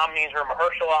 Nominees are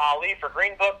Mahershala Ali for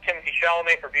Green Book, Timothée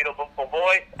Chalamet for Beautiful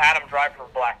Boy, Adam Driver for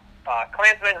Black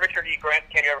Klansman, Richard E. Grant,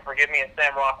 Can You Ever Forgive Me, and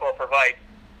Sam Rockwell for Vice.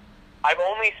 I've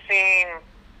only seen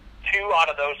 2 out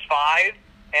of those 5,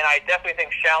 and I definitely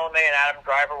think Chalamet and Adam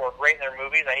Driver were great in their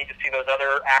movies. I need to see those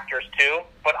other actors too.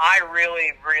 But I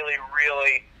really, really,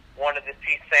 really wanted to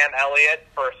see Sam Elliott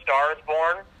for A Star Is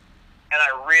Born, and I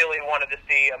really wanted to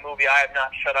see a movie I have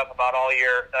not shut up about all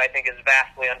year that I think is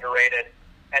vastly underrated,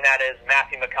 and that is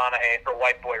Matthew McConaughey for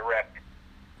White Boy Rick.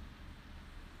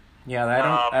 Yeah,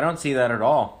 I don't see that at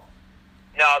all.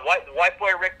 No, White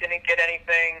Boy Rick didn't get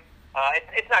anything.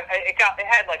 It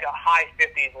had like a high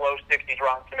 50s, low 60s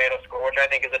Rotten Tomato score, which I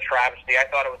think is a travesty. I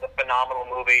thought it was a phenomenal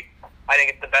movie. I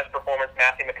think it's the best performance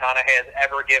Matthew McConaughey has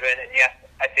ever given, and yes,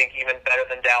 I think even better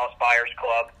than Dallas Buyers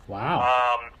Club. Wow.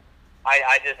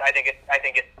 I think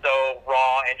it's so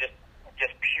raw and just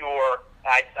pure.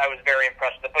 I was very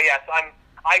impressed with it. But yes, I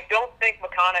don't think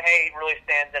McConaughey really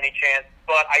stands any chance,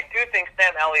 but I do think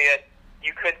Sam Elliott,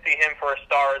 you could see him for A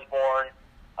Star Is Born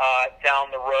down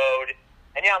the road.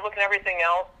 And yeah, I'm looking at everything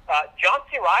else. John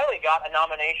C. Reilly got a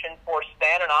nomination for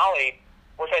Stan and Ollie,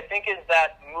 which I think is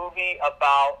that movie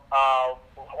about, I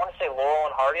want to say Laurel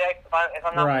and Hardy, if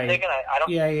I'm not mistaken. I don't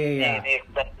Yeah. the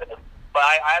extent of it. But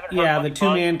I haven't heard the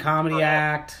two-man comedy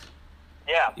act.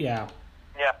 Yeah.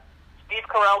 Steve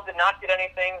Carell did not get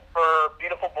anything for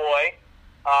Beautiful Boy.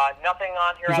 Nothing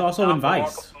on here. He's also in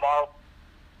Vice.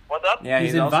 What's up? Yeah,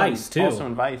 he's in Vice, too. Also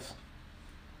in Vice.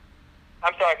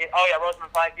 I'm sorry. Oh, yeah,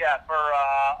 Rosamund Pike, for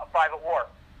A Private War.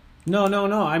 No.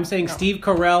 I'm saying Steve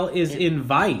Carell is in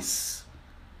Vice.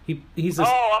 He's a...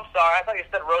 Oh, I'm sorry. I thought you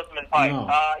said Rosamund Pike. No.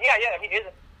 He is,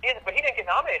 but he didn't get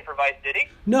nominated for Vice, did he?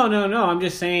 No. I'm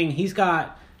just saying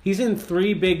he's in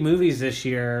 3 big movies this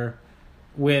year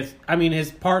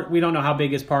his part, we don't know how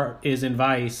big his part is in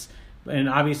Vice, and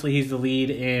obviously he's the lead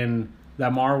in the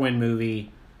Marwen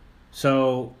movie.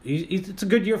 So it's a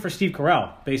good year for Steve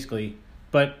Carell, basically.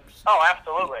 But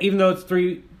absolutely. Even though it's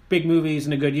 3 big movies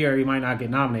in a good year, he might not get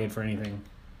nominated for anything.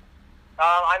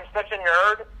 I'm such a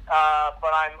nerd,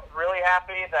 but I'm really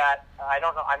happy that, I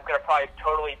don't know, I'm going to probably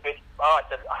totally bitch. I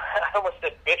almost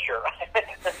said bitcher.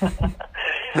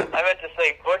 I meant to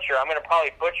say butcher. I'm going to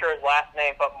probably butcher his last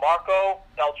name, but Marco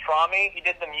Beltrami, he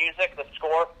did the music, the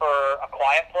score for A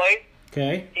Quiet Place.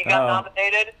 Okay. He got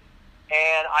nominated,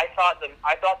 and I thought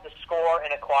the score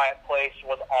in A Quiet Place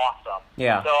was awesome.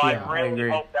 Yeah. So I really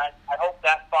agree. hope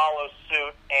that follows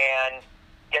suit and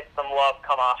gets some love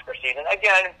come Oscar season.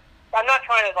 Again, I'm not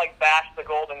trying to bash the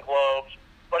Golden Globes,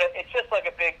 but it's just like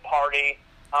a big party.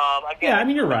 Again,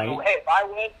 you're right. Hey, if I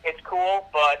win, it's cool,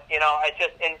 but it's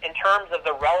just in terms of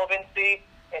the relevancy,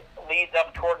 it leads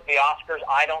up towards the Oscars.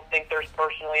 I don't think there's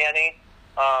personally any,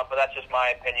 but that's just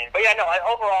my opinion. But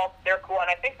overall they're cool, and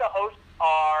I think the hosts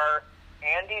are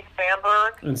Andy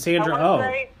Samberg and Sandra Oh.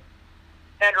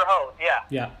 Sandra Oh, yeah.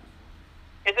 Yeah.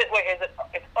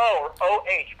 It's O or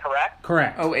O-H, correct?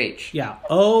 Correct. O-H. Yeah.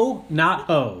 O, not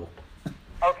O.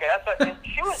 Okay, that's what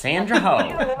she was. Sandra Ho.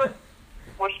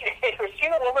 Was she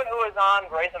the woman who was on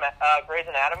Grey's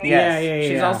Anatomy? Yes. Yeah.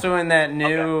 She's also in that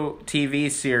new TV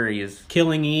series.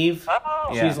 Killing Eve. Oh.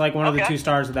 Yeah. She's one of the 2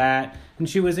 stars of that. And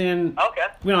she was in... Okay.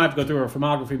 We don't have to go through her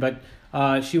filmography, but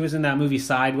she was in that movie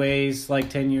Sideways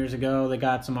 10 years ago. They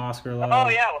got some Oscar love. Oh,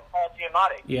 yeah, with Paul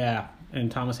Giamatti. Yeah,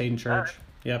 and Thomas Hayden Church. Right.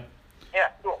 Yep. Yeah,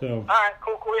 cool. So. All right,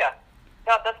 cool, yeah.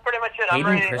 No, that's pretty much it. I'm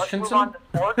ready. Let's move on to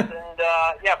sports, and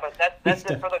but that's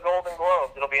it for the Golden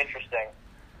Globes. It'll be interesting.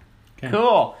 Okay.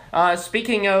 Cool.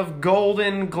 Speaking of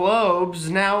Golden Globes,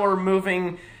 now we're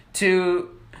moving to...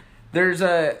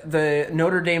 the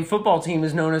Notre Dame football team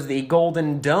is known as the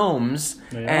Golden Domes,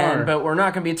 but we're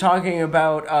not going to be talking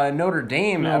about Notre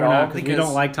Dame at all because we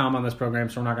don't like Tom on this program,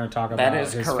 so we're not going to talk about that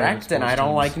is correct, and I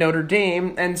don't like Notre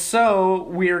Dame, and so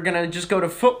we're going to just go to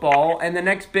football, and the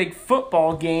next big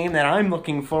football game that I'm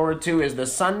looking forward to is the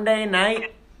Sunday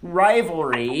night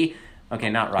rivalry. Okay,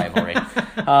 not rivalry.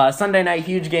 Sunday night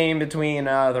huge game between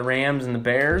the Rams and the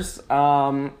Bears.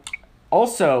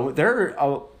 Also, there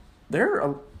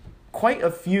are quite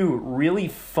a few really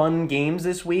fun games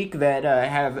this week that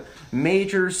have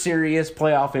major, serious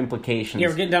playoff implications. Yeah,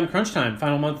 we're getting down to crunch time,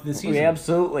 final month of the season. We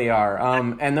absolutely are.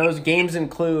 And those games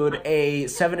include a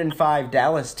 7-5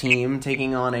 Dallas team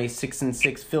taking on a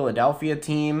 6-6 Philadelphia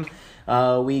team.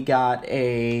 We got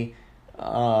a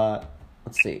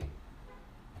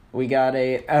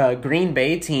Green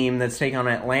Bay team that's taking on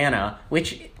Atlanta,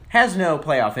 which has no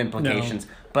playoff implications.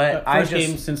 No. But first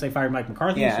game since they fired Mike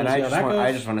McCarthy. Yeah, so and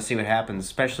I just want to see what happens,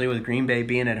 especially with Green Bay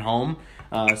being at home,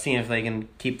 seeing if they can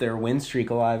keep their win streak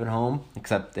alive at home.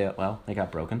 Except they got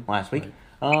broken last week.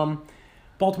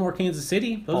 Baltimore, Kansas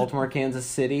City. Kansas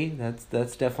City. That's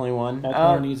definitely one.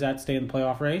 Baltimore needs that to stay in the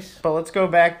playoff race. But let's go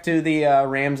back to the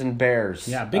Rams and Bears.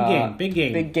 Yeah, big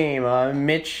game.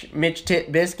 Mitch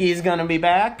Titbisky is gonna be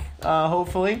back.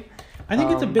 Hopefully. I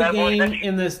think it's a big game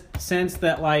in the sense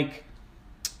that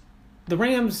the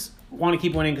Rams want to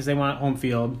keep winning because they want home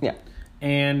field. Yeah.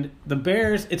 And the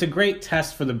Bears, it's a great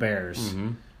test for the Bears.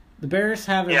 Mm-hmm. The Bears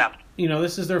haven't,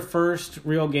 this is their first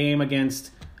real game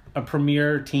against a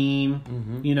premier team,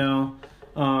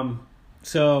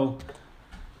 so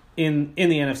in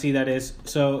the NFC, that is.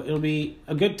 So it'll be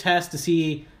a good test to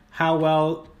see how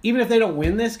well, even if they don't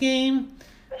win this game,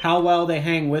 how well they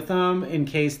hang with them in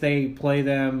case they play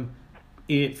them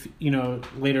if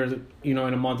later in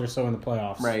a month or so in the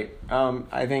playoffs. Right.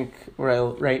 I think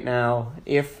right now,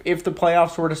 if the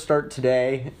playoffs were to start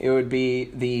today, it would be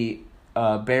the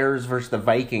Bears versus the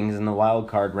Vikings in the wild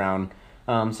card round.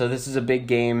 So this is a big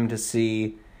game to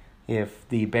see if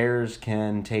the Bears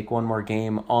can take one more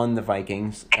game on the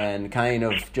Vikings and kind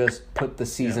of just put the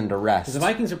season to rest. The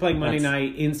Vikings are playing Monday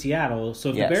night in Seattle, so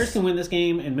if the Bears can win this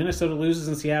game and Minnesota loses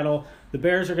in Seattle, the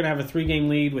Bears are going to have a 3-game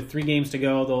lead with 3 games to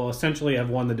go. They'll essentially have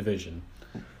won the division.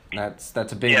 That's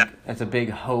a big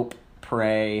hope,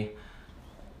 pray,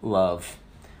 love.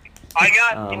 I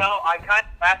got,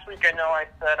 last week I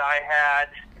said I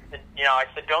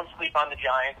said don't sleep on the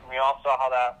Giants, and we all saw how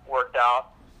that worked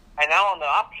out. And now on the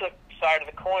opposite side of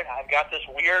the coin, I've got that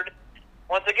weird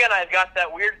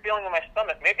feeling in my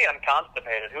stomach. Maybe I'm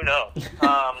constipated. Who knows?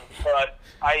 But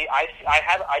I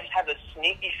just have this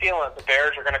sneaky feeling that the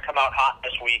Bears are going to come out hot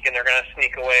this week, and they're going to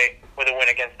sneak away with a win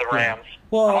against the Rams.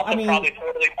 Well, I'm probably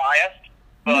totally biased.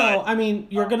 No, I mean,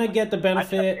 you're going to get the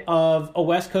benefit of a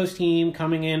West Coast team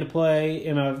coming in to play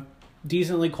in a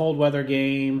decently cold weather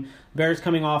game. Bears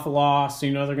coming off a loss, so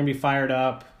they're going to be fired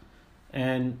up.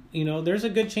 And, there's a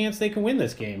good chance they can win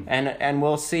this game. And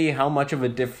we'll see how much of a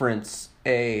difference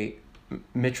a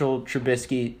Mitchell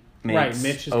Trubisky makes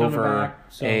Mitch is over coming back,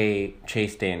 so. a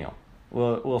Chase Daniel.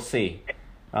 We'll see.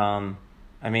 From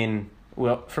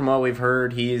what we've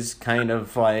heard, he's kind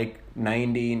of like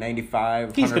 90,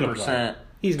 95, 100%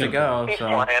 to go. He's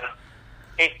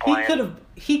playing.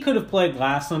 He could have played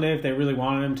last Sunday if they really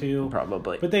wanted him to.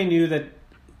 Probably. But they knew that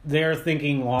they're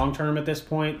thinking long-term at this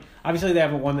point. Obviously, they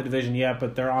haven't won the division yet,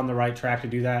 but they're on the right track to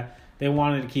do that. They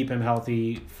wanted to keep him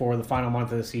healthy for the final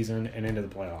month of the season and into the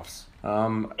playoffs.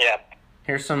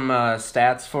 Here's some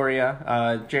stats for you.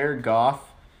 Jared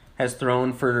Goff has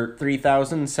thrown for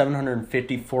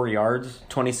 3,754 yards,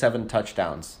 27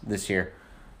 touchdowns this year.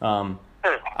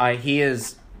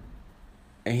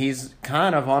 He's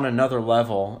kind of on another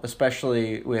level,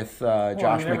 especially with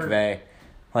Josh McVay.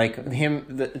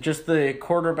 Just the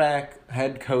quarterback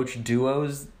head coach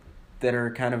duos that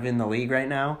are kind of in the league right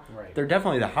now. Right. They're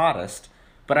definitely the hottest,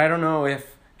 but I don't know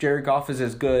if Jared Goff is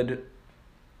as good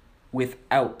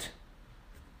without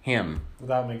him.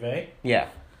 Without McVay? Yeah.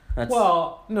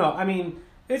 Well, no, I mean,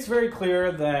 it's very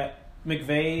clear that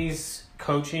McVay's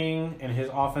coaching and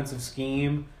his offensive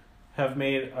scheme have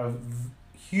made a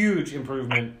huge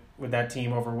improvement with that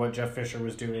team over what Jeff Fisher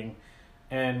was doing.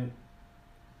 And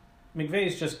McVay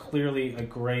is just clearly a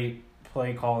great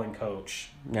play-calling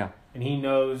coach. Yeah. And he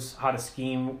knows how to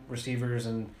scheme receivers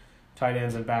and tight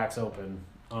ends and backs open.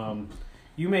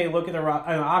 You may look at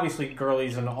obviously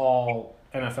Gurley's an all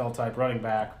NFL-type running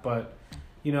back, but,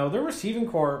 their receiving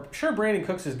core, sure, Brandon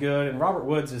Cooks is good and Robert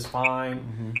Woods is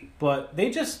fine, but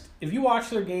if you watch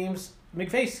their games,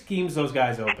 McVay schemes those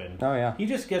guys open. Oh, yeah. He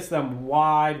just gets them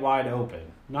wide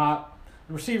open. The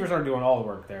receivers aren't doing all the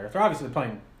work there. They're obviously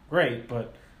playing great,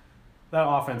 but that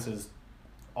offense is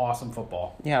awesome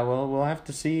football. Yeah, well, we'll have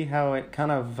to see how it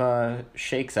kind of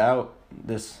shakes out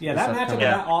this. Yeah, that matchup of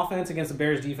that offense against the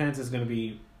Bears defense is going to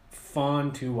be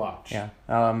fun to watch. Yeah,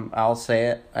 I'll say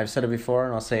it. I've said it before,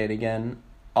 and I'll say it again.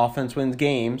 Offense wins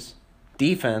games.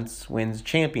 Defense wins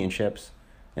championships.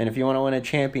 And if you want to win a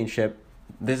championship,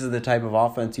 this is the type of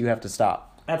offense you have to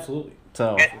stop. Absolutely.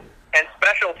 So. And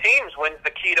special teams wins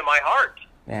the key to my heart.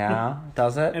 Yeah,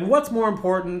 does it? And what's more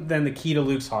important than the key to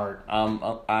Luke's heart? Cody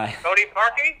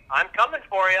Parkey, I'm coming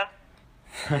for you.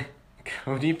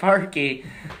 Cody Parkey.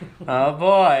 Oh,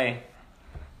 boy.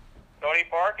 Cody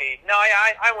Parkey. No,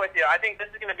 I'm with you. I think this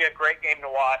is going to be a great game to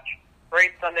watch.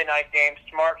 Great Sunday night game.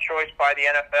 Smart choice by the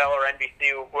NFL or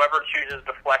NBC, whoever chooses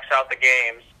to flex out the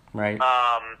games. Right.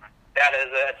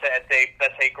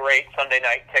 That's a great Sunday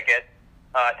night ticket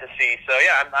to see. So,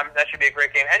 yeah, that should be a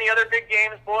great game. Any other big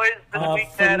games, boys, this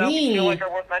week that you feel like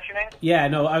are worth mentioning? Yeah,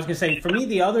 no, I was going to say, for me,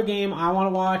 the other game I want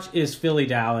to watch is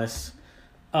Philly-Dallas.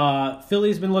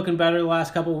 Philly's been looking better the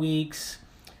last couple weeks.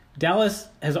 Dallas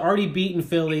has already beaten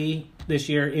Philly this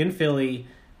year in Philly,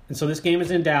 and so this game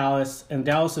is in Dallas, and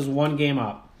Dallas is 1 game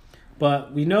up.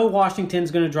 But we know Washington's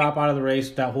going to drop out of the race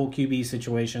with that whole QB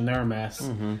situation. They're a mess.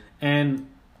 Mm-hmm. And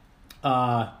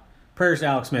prayers to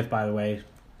Alex Smith, by the way.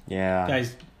 Yeah.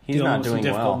 Guys, he's not doing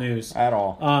difficult well news at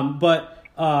all. Well,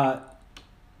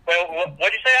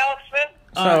 what'd you say, Alex Smith?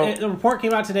 The report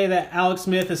came out today that Alex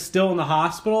Smith is still in the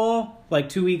hospital,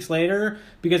 2 weeks later,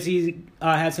 because he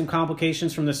had some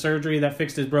complications from the surgery that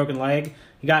fixed his broken leg.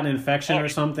 He got an infection or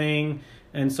something,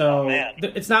 and so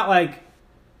it's not like,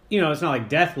 it's not like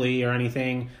deathly or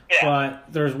anything, but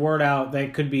there's word out that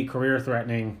it could be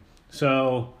career-threatening.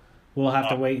 So we'll have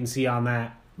to wait and see on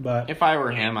that. But if I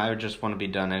were him, I would just want to be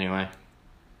done anyway.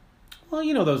 Well,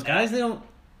 those guys, they don't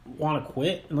want to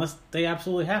quit unless they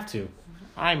absolutely have to.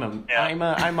 I'm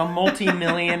a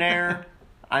multi-millionaire.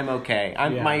 I'm okay.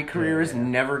 My career is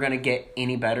never going to get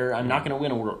any better. I'm not going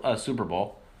to win a Super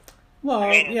Bowl.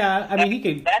 Well, he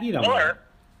could. Zach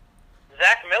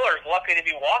Zach Miller's lucky to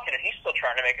be walking, and he's still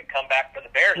trying to make a comeback for the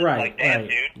Bears. Right, Like, damn, right.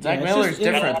 dude. Zach Miller's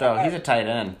different, though. He's a tight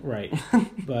end. Right.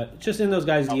 But just in those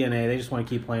guys' DNA, they just want to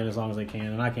keep playing as long as they can,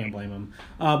 and I can't blame them.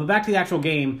 But back to the actual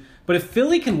game. But if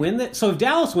Philly can win that, so if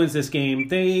Dallas wins this game,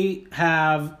 they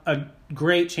have a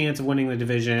great chance of winning the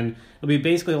division. It'll be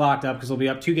basically locked up because they'll be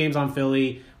up 2 games on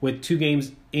Philly with 2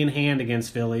 games in hand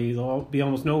against Philly. There'll be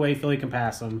almost no way Philly can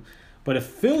pass them. But if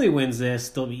Philly wins this,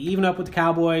 they'll be even up with the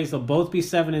Cowboys. They'll both be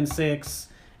 7-6,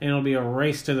 and it'll be a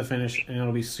race to the finish, and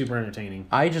it'll be super entertaining.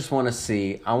 I just want to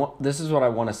see. This is what I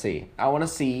want to see. I want to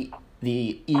see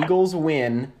the Eagles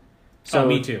win. So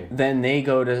me too. Then they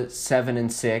go to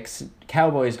 7-6.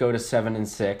 Cowboys go to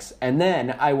 7-6, and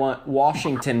then I want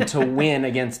Washington to win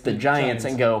against the Giants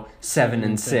and go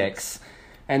 7-6.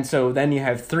 And so then you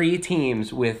have 3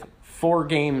 teams with 4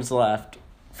 games left.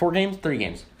 4 games? 3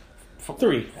 games.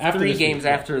 3 after 3 this games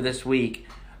week. after this week.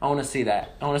 I want to see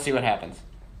that. I want to see what happens.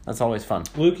 That's always fun.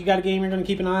 Luke, you got a game you're going to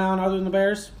keep an eye on other than the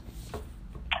Bears?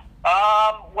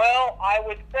 Well, I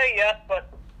would say yes,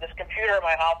 but this computer at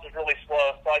my house is really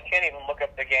slow, so I can't even look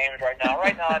up the games right now.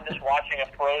 Right now, I'm just watching a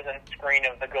frozen screen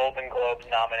of the Golden Globes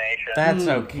nomination. That's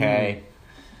okay.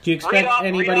 Do you expect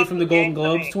anybody from the Golden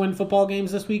Globes to to win football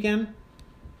games this weekend?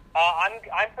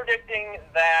 I'm predicting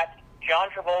that John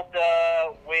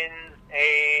Travolta wins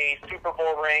a Super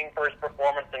Bowl ring for his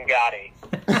performance in Gotti.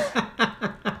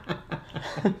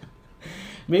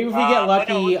 Maybe if we get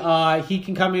lucky, he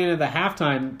can come in at the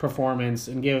halftime performance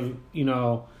and give,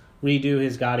 redo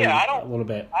his Gotti a little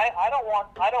bit. I don't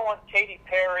want Katy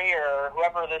Perry or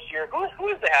whoever this year. Who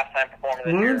is the halftime performer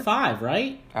this year? Maroon 5,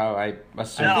 right? Oh, I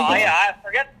assume. No, I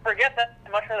forget that.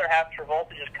 I'd much rather have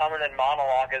Travolta just come in and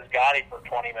monologue as Gotti for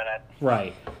 20 minutes.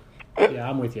 Right. Yeah,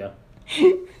 I'm with you. Can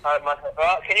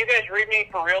you guys read me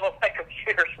for real? My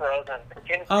computer's frozen.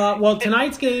 Well,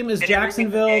 tonight's game is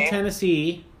Jacksonville,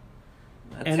 Tennessee.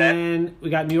 And then we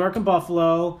got New York and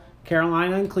Buffalo,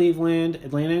 Carolina and Cleveland,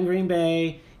 Atlanta and Green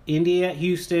Bay, Indy at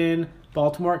Houston,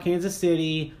 Baltimore at Kansas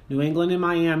City, New England and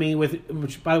Miami,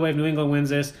 which, by the way, if New England wins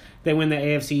this, they win the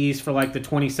AFC East for like the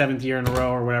 27th year in a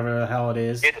row or whatever the hell it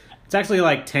is. It's actually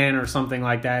like 10 or something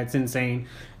like that. It's insane.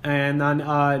 And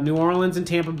then New Orleans and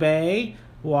Tampa Bay,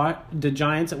 the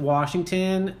Giants at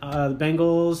Washington, the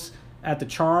Bengals at the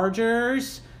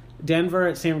Chargers, Denver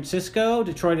at San Francisco,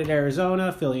 Detroit at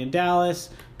Arizona, Philly and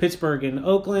Dallas, Pittsburgh and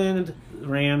Oakland,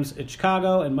 Rams at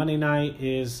Chicago, and Monday night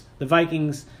is the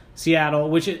Vikings, Seattle,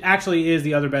 which it actually is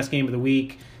the other best game of the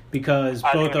week because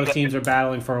both those teams are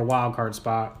battling for a wild card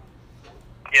spot.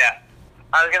 Yeah.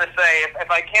 I was going to say, if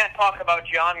I can't talk about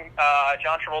John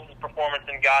Travolta's performance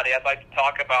in Gotti, I'd like to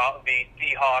talk about the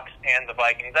Seahawks and the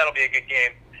Vikings. That'll be a good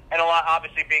game. And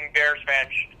obviously being Bears fans,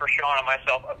 for Sean and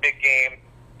myself, a big game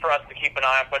for us to keep an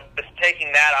eye on. But just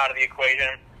taking that out of the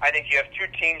equation, I think you have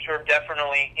 2 teams who are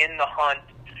definitely in the hunt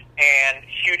and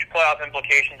huge playoff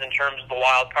implications in terms of the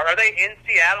wild card. Are they in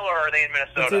Seattle or are they in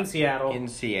Minnesota? It's in Seattle. In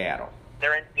Seattle.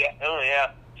 They're in Seattle. Oh,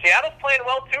 yeah. Seattle's playing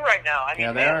well, too, right now. I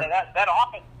mean,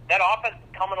 that offense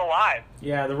is coming alive.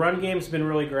 Yeah, the run game's been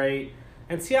really great.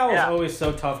 And Seattle's always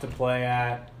so tough to play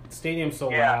at. The stadium's so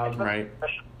loud. Right.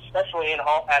 Especially at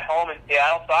home in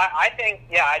Seattle. So I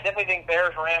definitely think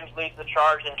Bears-Rams leads the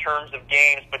charge in terms of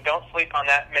games, but don't sleep on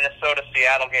that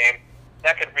Minnesota-Seattle game.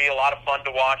 That could be a lot of fun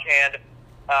to watch. And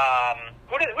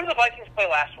who did the Vikings play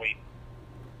last week?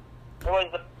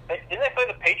 Didn't they play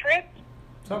the Patriots?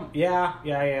 Yeah.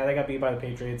 They got beat by the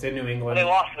Patriots in New England. They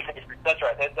lost to the Patriots. That's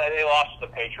right. They lost to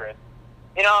the Patriots.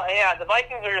 The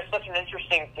Vikings are just such an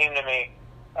interesting team to me.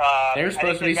 They were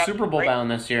supposed to be Super Bowl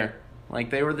bound this year. Like,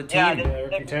 they were the team. They were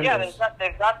contenders.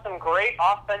 They've got some great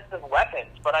offensive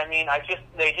weapons, but I mean, I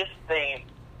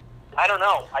don't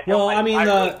know. I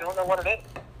really don't know what it is.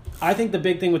 I think the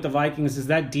big thing with the Vikings is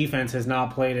that defense has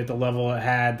not played at the level it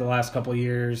had the last couple of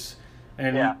years.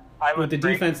 And with the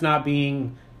defense not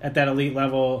being at that elite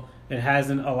level, it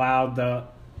hasn't allowed the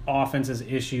offense's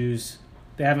issues.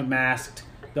 They haven't masked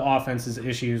the offense's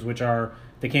issues, which are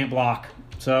they can't block.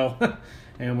 So,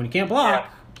 and when you can't block,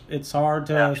 it's hard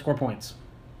to score points.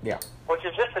 Yeah. Which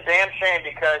is just a damn shame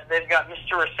because they've got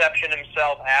Mr. Reception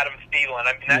himself, Adam Thielen.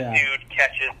 I mean, that dude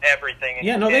catches everything.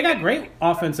 They got great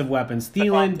offensive weapons.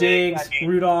 Thielen, Diggs,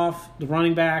 Rudolph, the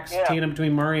running backs, tandem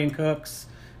between Murray and Cooks.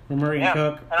 Murray and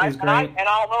Cook is great. And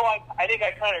although I think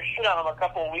I kind of shit on him a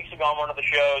couple of weeks ago on one of the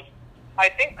shows, I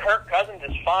think Kirk Cousins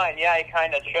is fine. Yeah, he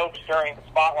kind of chokes during the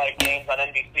spotlight games on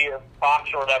NBC or Fox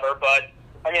or whatever, but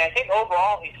I mean, I think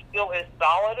overall he still is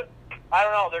solid. I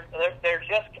don't know. They're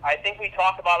just. I think we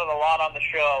talk about it a lot on the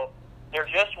show. They're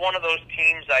just one of those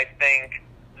teams. I think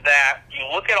that you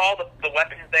look at all the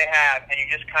weapons they have, and you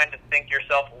just kind of think to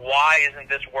yourself, why isn't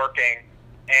this working?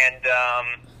 And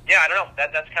I don't know.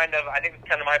 That's kind of, I think that's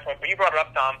kind of my point. But you brought it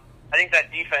up, Tom. I think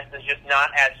that defense is just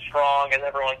not as strong as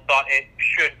everyone thought it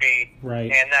should be.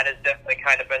 Right. And that has definitely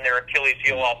kind of been their Achilles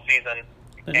heel all season.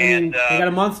 And they got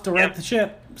a month to right the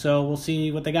ship, so we'll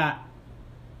see what they got.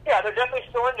 Yeah, they're definitely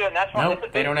still into it, and that's why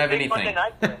they don't have anything.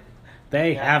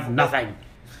 They have nothing.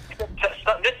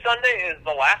 This Sunday is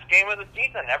the last game of the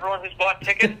season. Everyone who's bought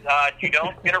tickets, you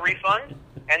don't get a refund,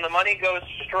 and the money goes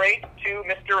straight to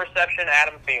Mr. Reception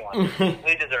Adam Thielen.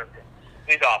 He deserves it.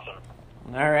 He's awesome.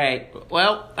 All right.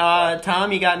 Well,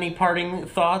 Tom, you got any parting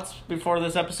thoughts before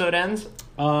this episode ends?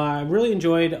 I really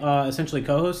enjoyed essentially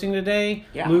co-hosting today.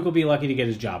 Yeah. Luke will be lucky to get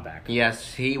his job back.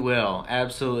 Yes, he will.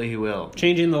 Absolutely, he will.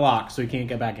 Changing the lock so he can't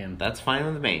get back in. That's fine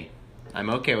with me. I'm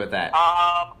okay with that.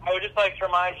 I would just like to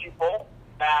remind you both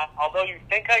that although you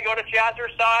think I go to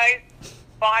Jazzercise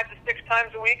 5 to 6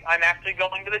 times a week, I'm actually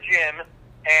going to the gym,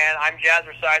 and I'm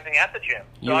jazzercising at the gym.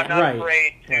 So I'm not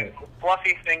afraid to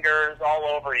fluffy fingers all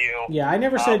over you. Yeah, I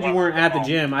never said you weren't at the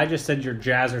gym. I just said you're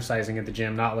jazzercising at the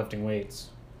gym, not lifting weights.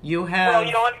 You have Well,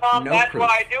 you know what, Tom? no That's proof. what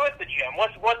I do at the gym.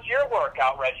 What's your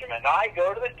workout regimen? I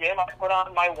go to the gym, I put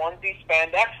on my onesie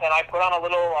spandex, and I put on a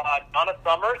little Donna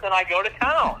Summers, and I go to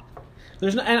town.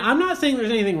 And I'm not saying there's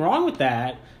anything wrong with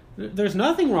that. There's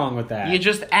nothing wrong with that. You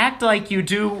just act like you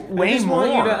do way more.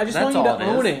 I just want you to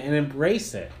own it and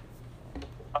embrace it.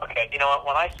 Okay, you know what?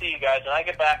 When I see you guys, when I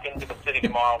get back into the city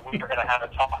tomorrow, we are going to have a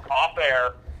talk off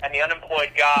air, and the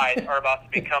unemployed guys are about to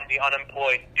become the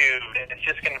unemployed dude, and it's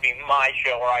just going to be my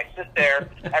show where I sit there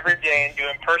every day and do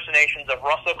impersonations of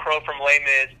Russell Crowe from Les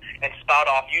Mis and spout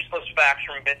off useless facts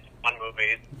from Vince Vaughn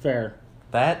movies. Fair.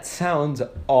 That sounds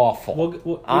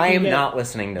awful. I am not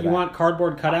listening to that. You want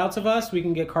cardboard cutouts of us? We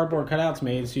can get cardboard cutouts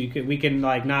made so we can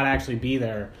like not actually be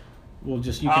there. You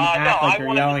can act like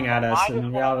you're yelling at us,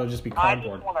 and it'll just be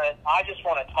cardboard. I just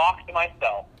want to talk to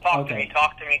myself. Talk to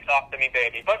me,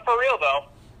 baby. But for real though,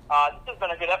 this has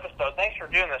been a good episode. Thanks for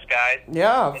doing this, guys.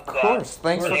 Yeah, of course.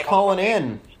 Thanks for calling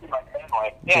in.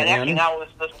 Yeah, and actually now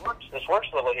this works. This works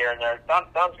a little here and there.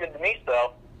 Sounds good to me.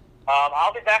 So,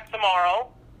 I'll be back tomorrow.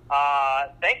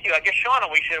 Thank you. I guess,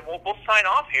 Shauna, we'll sign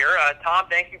off here. Tom,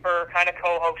 thank you for kind of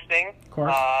co-hosting, of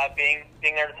course. being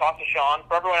there to talk to Sean.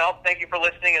 For everyone else, thank you for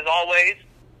listening as always.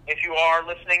 If you are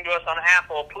listening to us on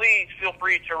Apple, please feel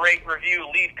free to rate, review,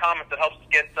 leave comments. It helps us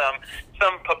get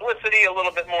some publicity, a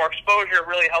little bit more exposure. It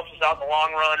really helps us out in the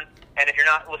long run. And if you're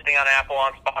not listening on Apple,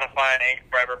 on Spotify, and Anchor,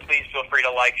 forever, please feel free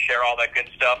to like, share, all that good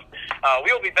stuff.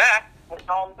 We will be back with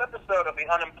an episode of the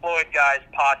Unemployed Guys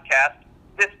Podcast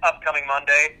this upcoming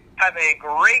Monday. Have a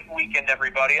great weekend,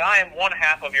 everybody. I am one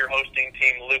half of your hosting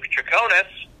team, Luke Chaconis.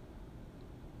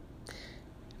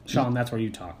 Sean, that's where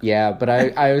you talk. Yeah, but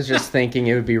I was just thinking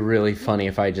it would be really funny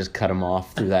if I just cut him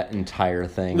off through that entire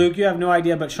thing. Luke, you have no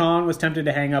idea, but Sean was tempted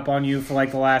to hang up on you for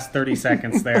like the last 30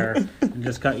 seconds there and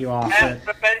just cut you off. That's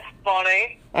been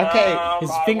funny. Okay.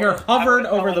 His finger hovered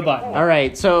over the button. All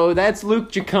right, so that's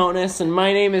Luke Chaconis, and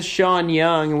my name is Sean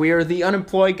Young. We are the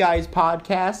Unemployed Guys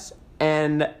Podcast,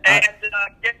 and get the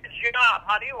job.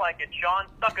 How do you like it, Sean?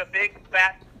 Suck a big,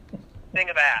 fat thing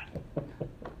of ass.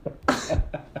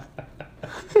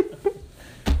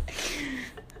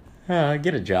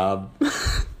 get a job.